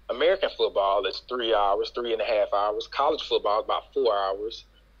 American football is 3 hours, 3.5 hours. College football is about 4 hours.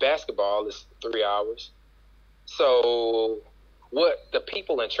 Basketball is 3 hours. So what the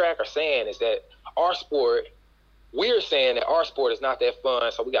people in track are saying is that we're saying that our sport is not that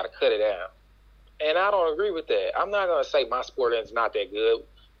fun, so we got to cut it out. And I don't agree with that. I'm not going to say my sport is not that good.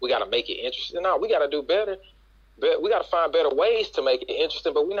 We got to make it interesting. No, we got to do better. But we got to find better ways to make it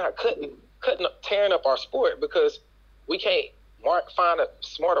interesting, but we're not tearing up our sport because we can't find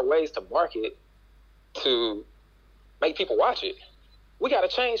smarter ways to market to make people watch it. We got to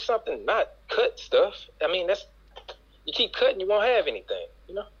change something, not cut stuff. I mean, you keep cutting, you won't have anything,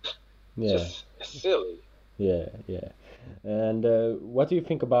 Yeah. It's silly. Yeah. And what do you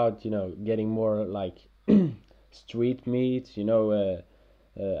think about, getting more like street meets,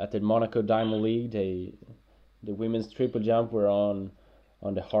 at the Monaco Diamond League, the women's triple jump were on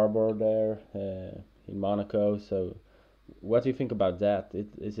the harbor there in Monaco. So what do you think about that?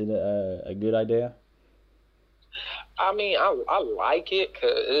 Is it a good idea? I mean, I like it.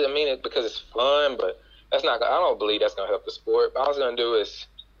 Because it's fun, but that's not. I don't believe that's gonna help the sport. All it's gonna do is,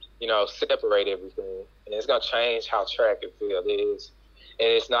 separate everything, and it's gonna change how track and field is, and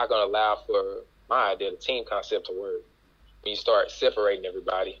it's not gonna allow for my idea, the team concept, to work. When you start separating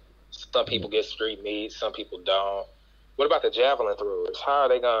everybody, some people get street meets, some people don't. What about the javelin throwers? How are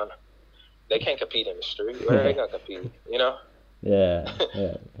they gonna? They can't compete in the street. Where are they gonna compete? Yeah,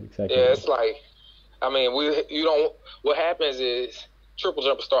 exactly. Yeah, it's like. I mean, what happens is triple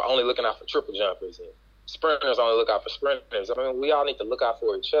jumpers start only looking out for triple jumpers, and sprinters only look out for sprinters. I mean, we all need to look out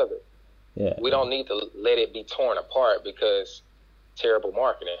for each other. Yeah. We don't need to let it be torn apart because terrible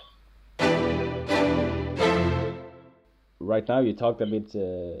marketing. Right now, you talked a bit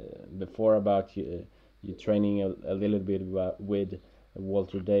before about you training a little bit with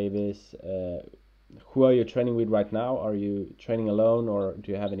Walter Davis. Who are you training with right now? Are you training alone, or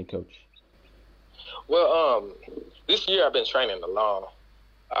do you have any coach? Well, this year I've been training alone.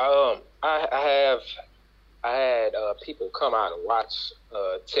 I had people come out and watch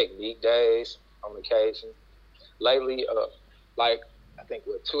technique days on occasion. Lately, I think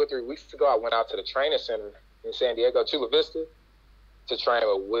 2 or 3 weeks ago, I went out to the training center in San Diego, Chula Vista, to train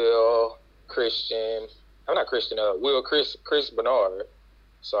with Will Chris Bernard.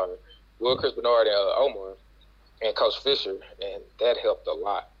 Sorry, Will Chris Bernard and Omar and Coach Fisher, and that helped a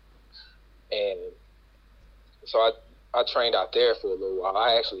lot. And so I trained out there for a little while.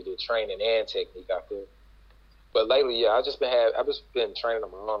 I actually did training and technique out there. But lately, I've just been training on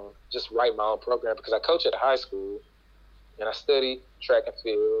my own, just write my own program because I coach at a high school and I study track and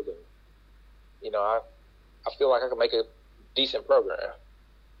field, and I feel like I can make a decent program.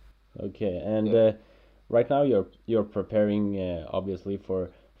 Okay, and right now you're preparing obviously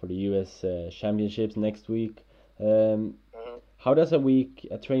for the U.S. Championships next week. How does a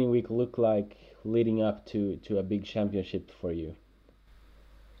training week look like leading up to a big championship for you?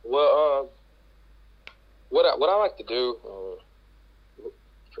 Well, what I like to do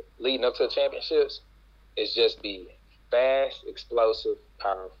leading up to the championships is just be fast, explosive,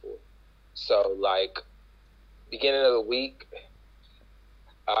 powerful. So, beginning of the week,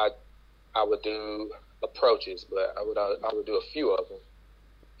 I would do approaches, but I would do a few of them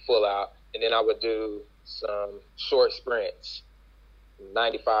full out, and then I would do some short sprints,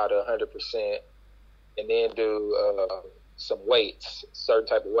 95 to 100%, and then do some weights, certain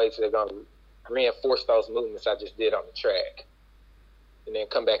type of weights that are going to reinforce those movements I just did on the track. And then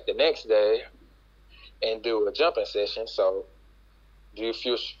come back the next day and do a jumping session. So do a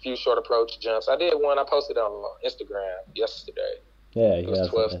few short approach jumps. I did one I posted on Instagram yesterday. Yeah, it was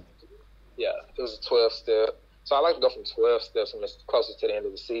 12. Yeah, it was a 12-step. So I like to go from 12 steps when it's closer to the end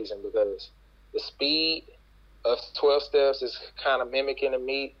of the season because the speed of 12 steps is kind of mimicking the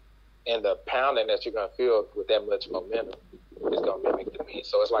meet, and the pounding that you're going to feel with that much momentum is going to mimic the meet.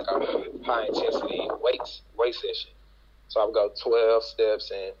 So it's like a high-intensity weight session. So I would go 12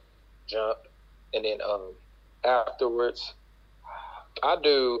 steps and jump, and then afterwards, I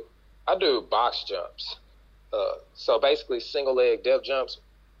do box jumps. So basically, single leg depth jumps,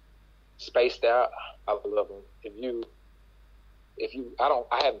 spaced out. I love them.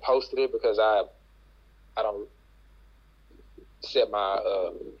 I haven't posted it because I don't set my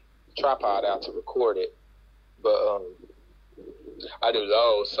tripod out to record it, but I do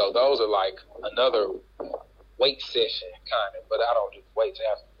those. So those are like another weight session kind of, but I don't do weights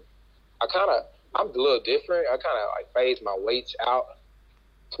after. I'm a little different. I kind of phase my weights out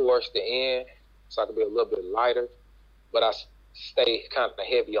towards the end so I can be a little bit lighter, but I stay kind of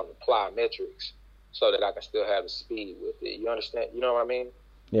heavy on the plyometrics so that I can still have the speed with it. You understand? You know what I mean?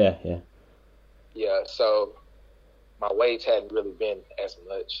 Yeah. Yeah, so my weights hadn't really been as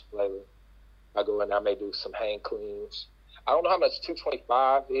much lately. I go in, I may do some hang cleans. I don't know how much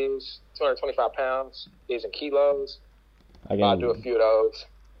 225 pounds is in kilos. I'll do a few of those.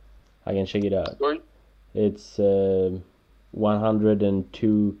 I can check it out. It's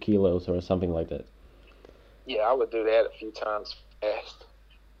 102 kilos or something like that. Yeah, I would do that a few times fast.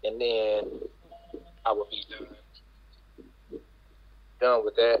 And then I would be done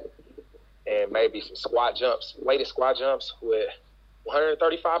with that. And maybe some squat jumps, weighted squat jumps with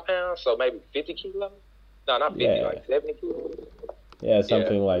 135 pounds, so maybe 50 kilos. No, not 50, like 70 kilos. Yeah,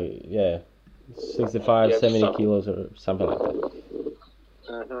 something like 65, 70 kilos or something like that.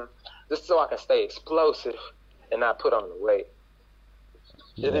 Mm-hmm. Just so I can stay explosive and not put on the weight.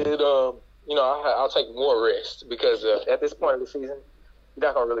 Yeah. And then, I'll take more rest because at this point of the season, you're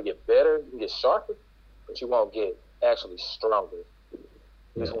not going to really get better. You can get sharper, but you won't get actually stronger.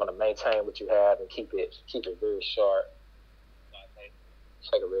 You just want to maintain what you have and keep it very sharp.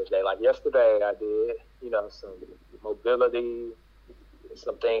 take a rest day. Like yesterday, I did, some mobility,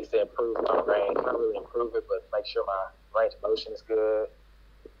 some things to improve my range. Not really improve it, but make sure my range of motion is good.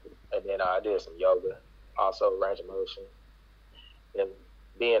 And then I did some yoga, also range of motion. And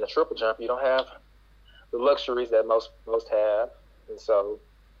being a triple jump, you don't have the luxuries that most have. And so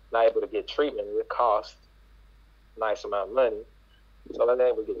not able to get treatment, it costs a nice amount of money. So I was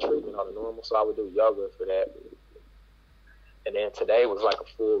able to get treatment on the normal, so I would do yoga for that. And then today was like a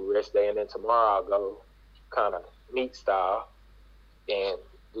full rest day, and then tomorrow I'll go kind of meet style and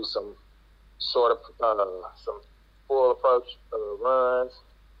do some sort of some full approach runs,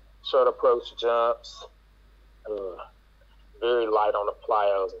 short approach jumps, very light on the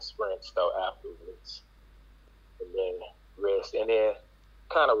plyos and sprints though afterwards, and then rest, and then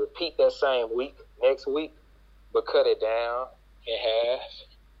kind of repeat that same week next week, but cut it down in half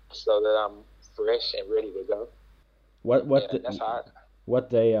so that I'm fresh and ready to go. What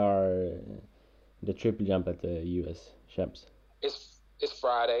day are the triple jump at the U.S. champs? It's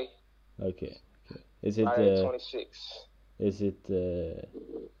Friday. Okay. Is it Friday 26? Is the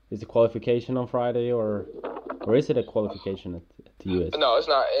qualification on Friday or is it a qualification at the U.S.? No, it's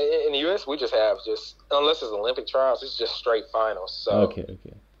not. In the U.S., we just have unless it's Olympic trials, it's just straight finals. So okay.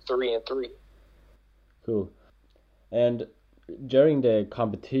 3 and 3. Cool. And during the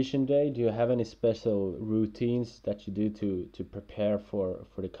competition day, do you have any special routines that you do to prepare for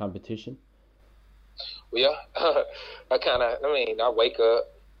the competition? Well, yeah, I wake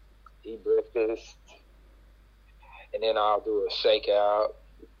up, eat breakfast, and then I'll do a shakeout.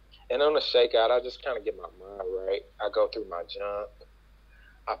 And on the shakeout, I just kind of get my mind right. I go through my jump.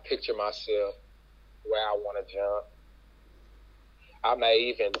 I picture myself where I want to jump. I may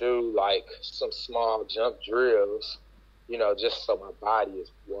even do like some small jump drills, just so my body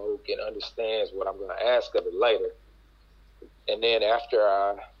is woke and understands what I'm going to ask of it later. And then after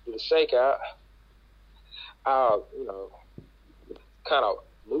I do the shakeout, I'll, kind of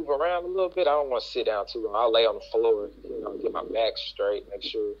move around a little bit. I don't want to sit down too long. I'll lay on the floor, get my back straight, make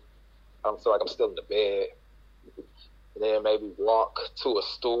sure I don't feel like I'm still in the bed. And then maybe walk to a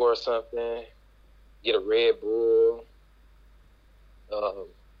store or something, get a Red Bull,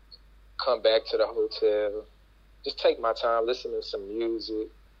 come back to the hotel, just take my time, listen to some music,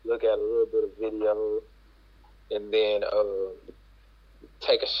 look at a little bit of video, and then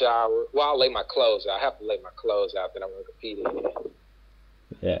take a shower. Well, I'll lay my clothes out. I have to lay my clothes out that I'm going to compete in.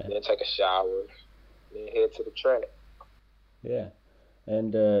 Yeah. And then take a shower, and then head to the track. Yeah.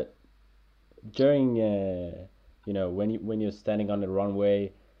 And during, when you're standing on the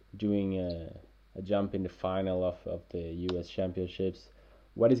runway doing a jump in the final of the U.S. Championships,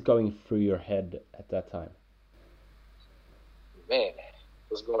 what is going through your head at that time? Man,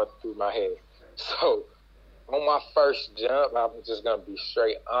 what's going through my head? So, on my first jump, I'm just going to be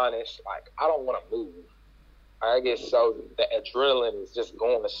straight honest. Like, I don't want to move. I get the adrenaline is just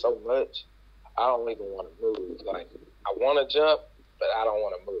going so much, I don't even want to move. Like, I want to jump, but I don't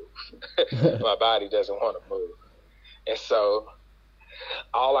want to move. My body doesn't want to move. And so,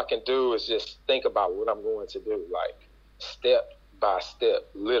 all I can do is just think about what I'm going to do, like, step by step,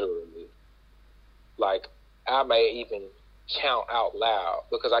 literally. Like, I may even count out loud,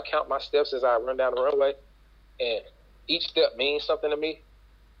 because I count my steps as I run down the runway, and each step means something to me,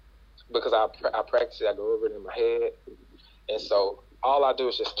 because I practice it, I go over it in my head. And so all I do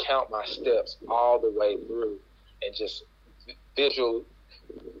is just count my steps all the way through and just visual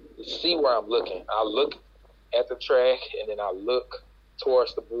see where I'm looking. I look at the track, and then I look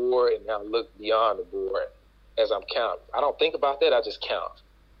towards the board, and then I look beyond the board as I'm counting. I don't think about that, I just count.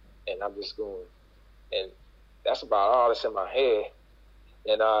 And I'm just going. And that's about all that's in my head.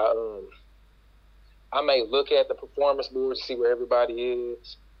 And I may look at the performance board to see where everybody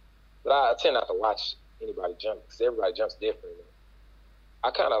is, but I tend not to watch anybody jump because everybody jumps differently.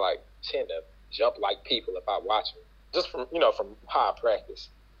 I kind of tend to jump like people if I watch them, just from how I practice.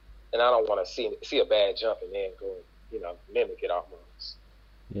 And I don't want to see a bad jump and then go, mimic it almost.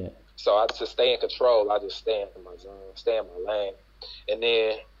 Yeah. So to stay in control, I just stay in my zone, stay in my lane. And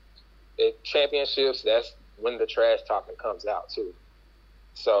then at championships, that's when the trash talking comes out too.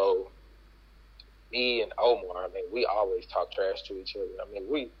 So me and Omar, we always talk trash to each other.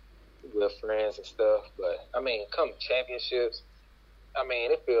 We good friends and stuff, but come championships,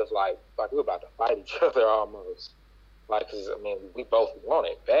 it feels like we're about to fight each other almost. Cause we both want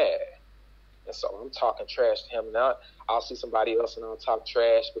it bad. And so I'm talking trash to him, and I'll see somebody else and I'll talk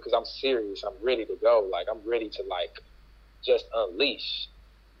trash because I'm serious. I'm ready to go. I'm ready to just unleash.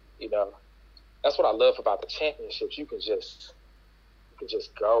 That's what I love about the championships. You can just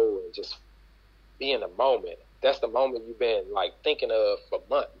go and just be in the moment. that's the moment you've been like thinking of for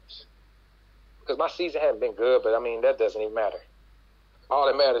months. Because my season hasn't been good, but I mean that doesn't even matter. All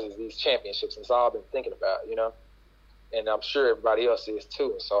that matters is these championships, and it's all I've been thinking about, you know. And I'm sure everybody else is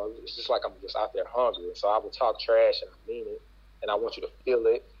too. And so it's just like I'm just out there hungry. And so I will talk trash and I mean it, and I want you to feel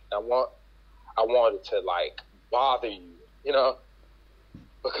it. And I want it to like bother you, you know,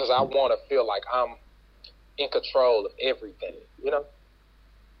 because I want to feel like I'm in control of everything, you know.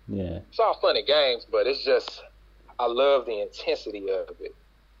 Yeah. It's all fun and games, but it's just I love the intensity of it.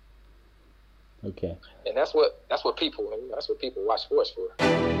 Okay. And that's what people watch sports for.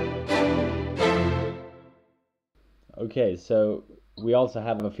 Okay, so we also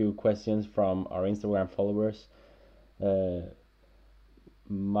have a few questions from our Instagram followers.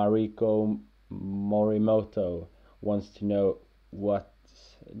 Mariko Morimoto wants to know what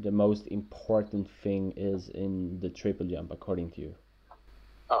the most important thing is in the triple jump, according to you.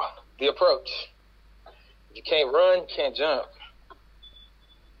 The approach. If you can't run, you can't jump.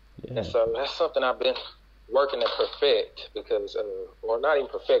 Yeah. And so that's something I've been working to perfect because, or not even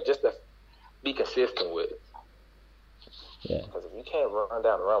perfect, just to be consistent with. Yeah. Because if you can't run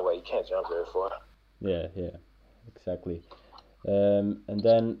down the runway, you can't jump very far. Yeah, exactly. And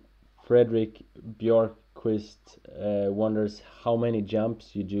then Fredrik Bjorkquist wonders how many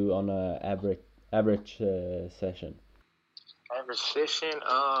jumps you do on a average session. Average session,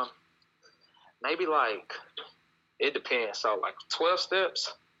 maybe like, it depends. So like 12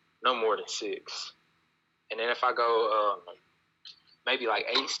 steps, no more than 6. And then if I go maybe like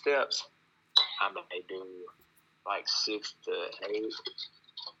 8 steps, I may do like 6 to 8.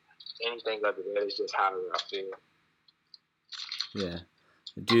 Anything other than that is just however I feel. Yeah.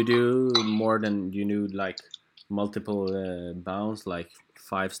 Do you do more than you do like multiple bounds, like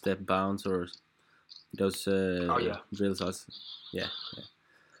 5-step bounds or those drills? Also? Yeah.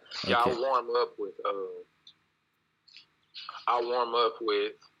 Yeah, Okay. I'll warm up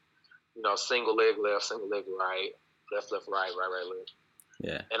with you know, single leg left, single leg right, left, right, right, left.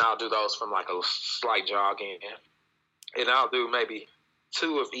 Yeah. And I'll do those from like a slight jog in. And I'll do maybe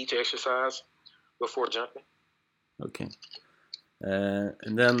 2 of each exercise before jumping. Okay.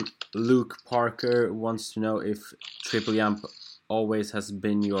 And then Luke Parker wants to know if triple jump always has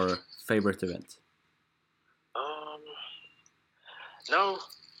been your favorite event. No.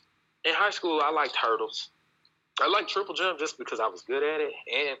 In high school, I liked hurdles. I liked triple jump just because I was good at it,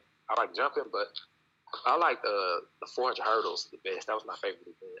 and I like jumping, but I like the 400 hurdles the best. That was my favorite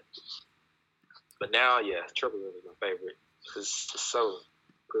event. But now, yeah, triple jump is my favorite. It's so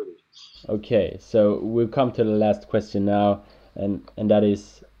pretty. Okay, so we'll come to the last question now, and that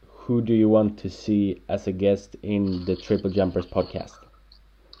is, who do you want to see as a guest in the Triple Jumpers podcast?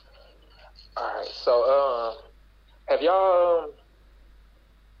 All right, so who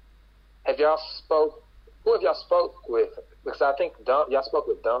have y'all spoke with? Because I think y'all spoke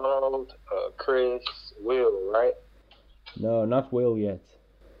with Donald, Chris, Will, right? No, not Will yet.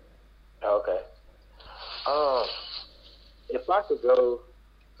 Okay. If I could go,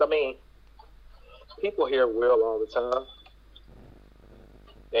 I mean, people hear Will all the time,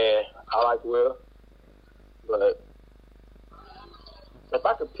 and I like Will, but if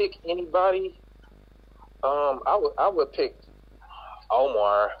I could pick anybody, I would pick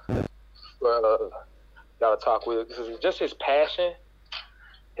Omar for y'all to talk with, because it's just his passion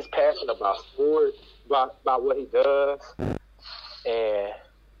about sport, about what he does, and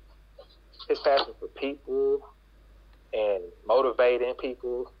his passion for people and motivating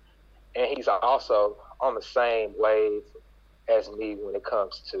people. And he's also on the same wave as me when it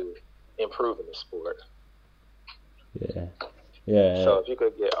comes to improving the sport. Yeah. So if you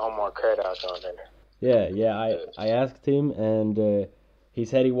could get Omar Kardach on there. Yeah. I asked him, and he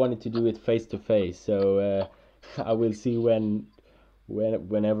said he wanted to do it face to face. So I will see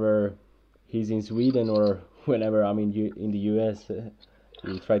whenever he's in Sweden or whenever I'm in the US.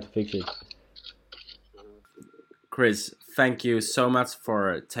 We'll try to fix it. Chris, thank you so much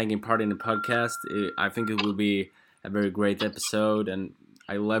for taking part in the podcast. I think it will be a very great episode, and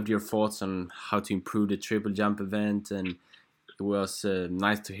I loved your thoughts on how to improve the triple jump event, and it was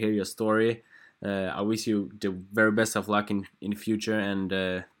nice to hear your story. I wish you the very best of luck in the future, and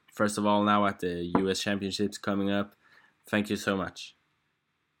first of all, now at the US Championships coming up. Thank you so much.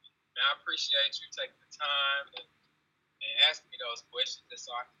 I appreciate you taking the time and asking me those questions just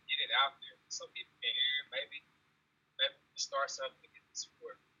so I can get it out there so people can hear it. Maybe start something to get the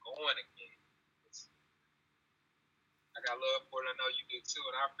sport going again. I got love for it. I know you do too,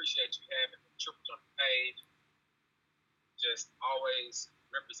 and I appreciate you having the triple jump page. Just always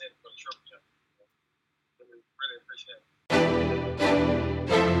representing for the triple jump. Really appreciate it.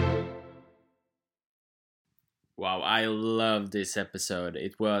 Wow, I love this episode.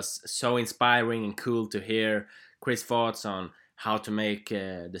 It was so inspiring and cool to hear Chris' thoughts on how to make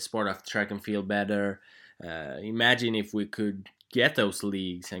the sport of track and field better. Imagine if we could get those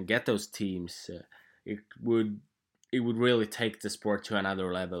leagues and get those teams. It would really take the sport to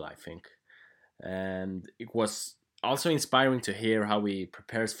another level, I think. And it was also inspiring to hear how he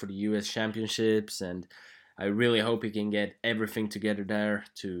prepares for the US Championships, and I really hope he can get everything together there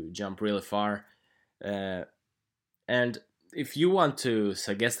to jump really far. And if you want to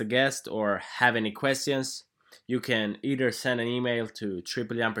suggest a guest or have any questions, you can either send an email to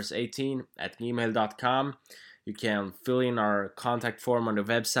triplejumpers18@gmail.com. You can fill in our contact form on the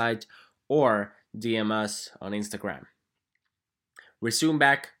website or DM us on Instagram. We're soon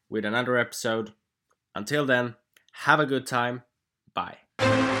back with another episode. Until then, have a good time. Bye.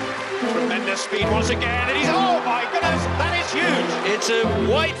 Tremendous speed once again, and he's, oh my goodness, that is huge! It's a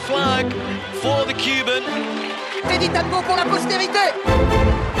white flag for the Cuban. Teddy Talbot pour la postérité.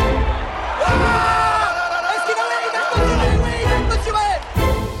 Ah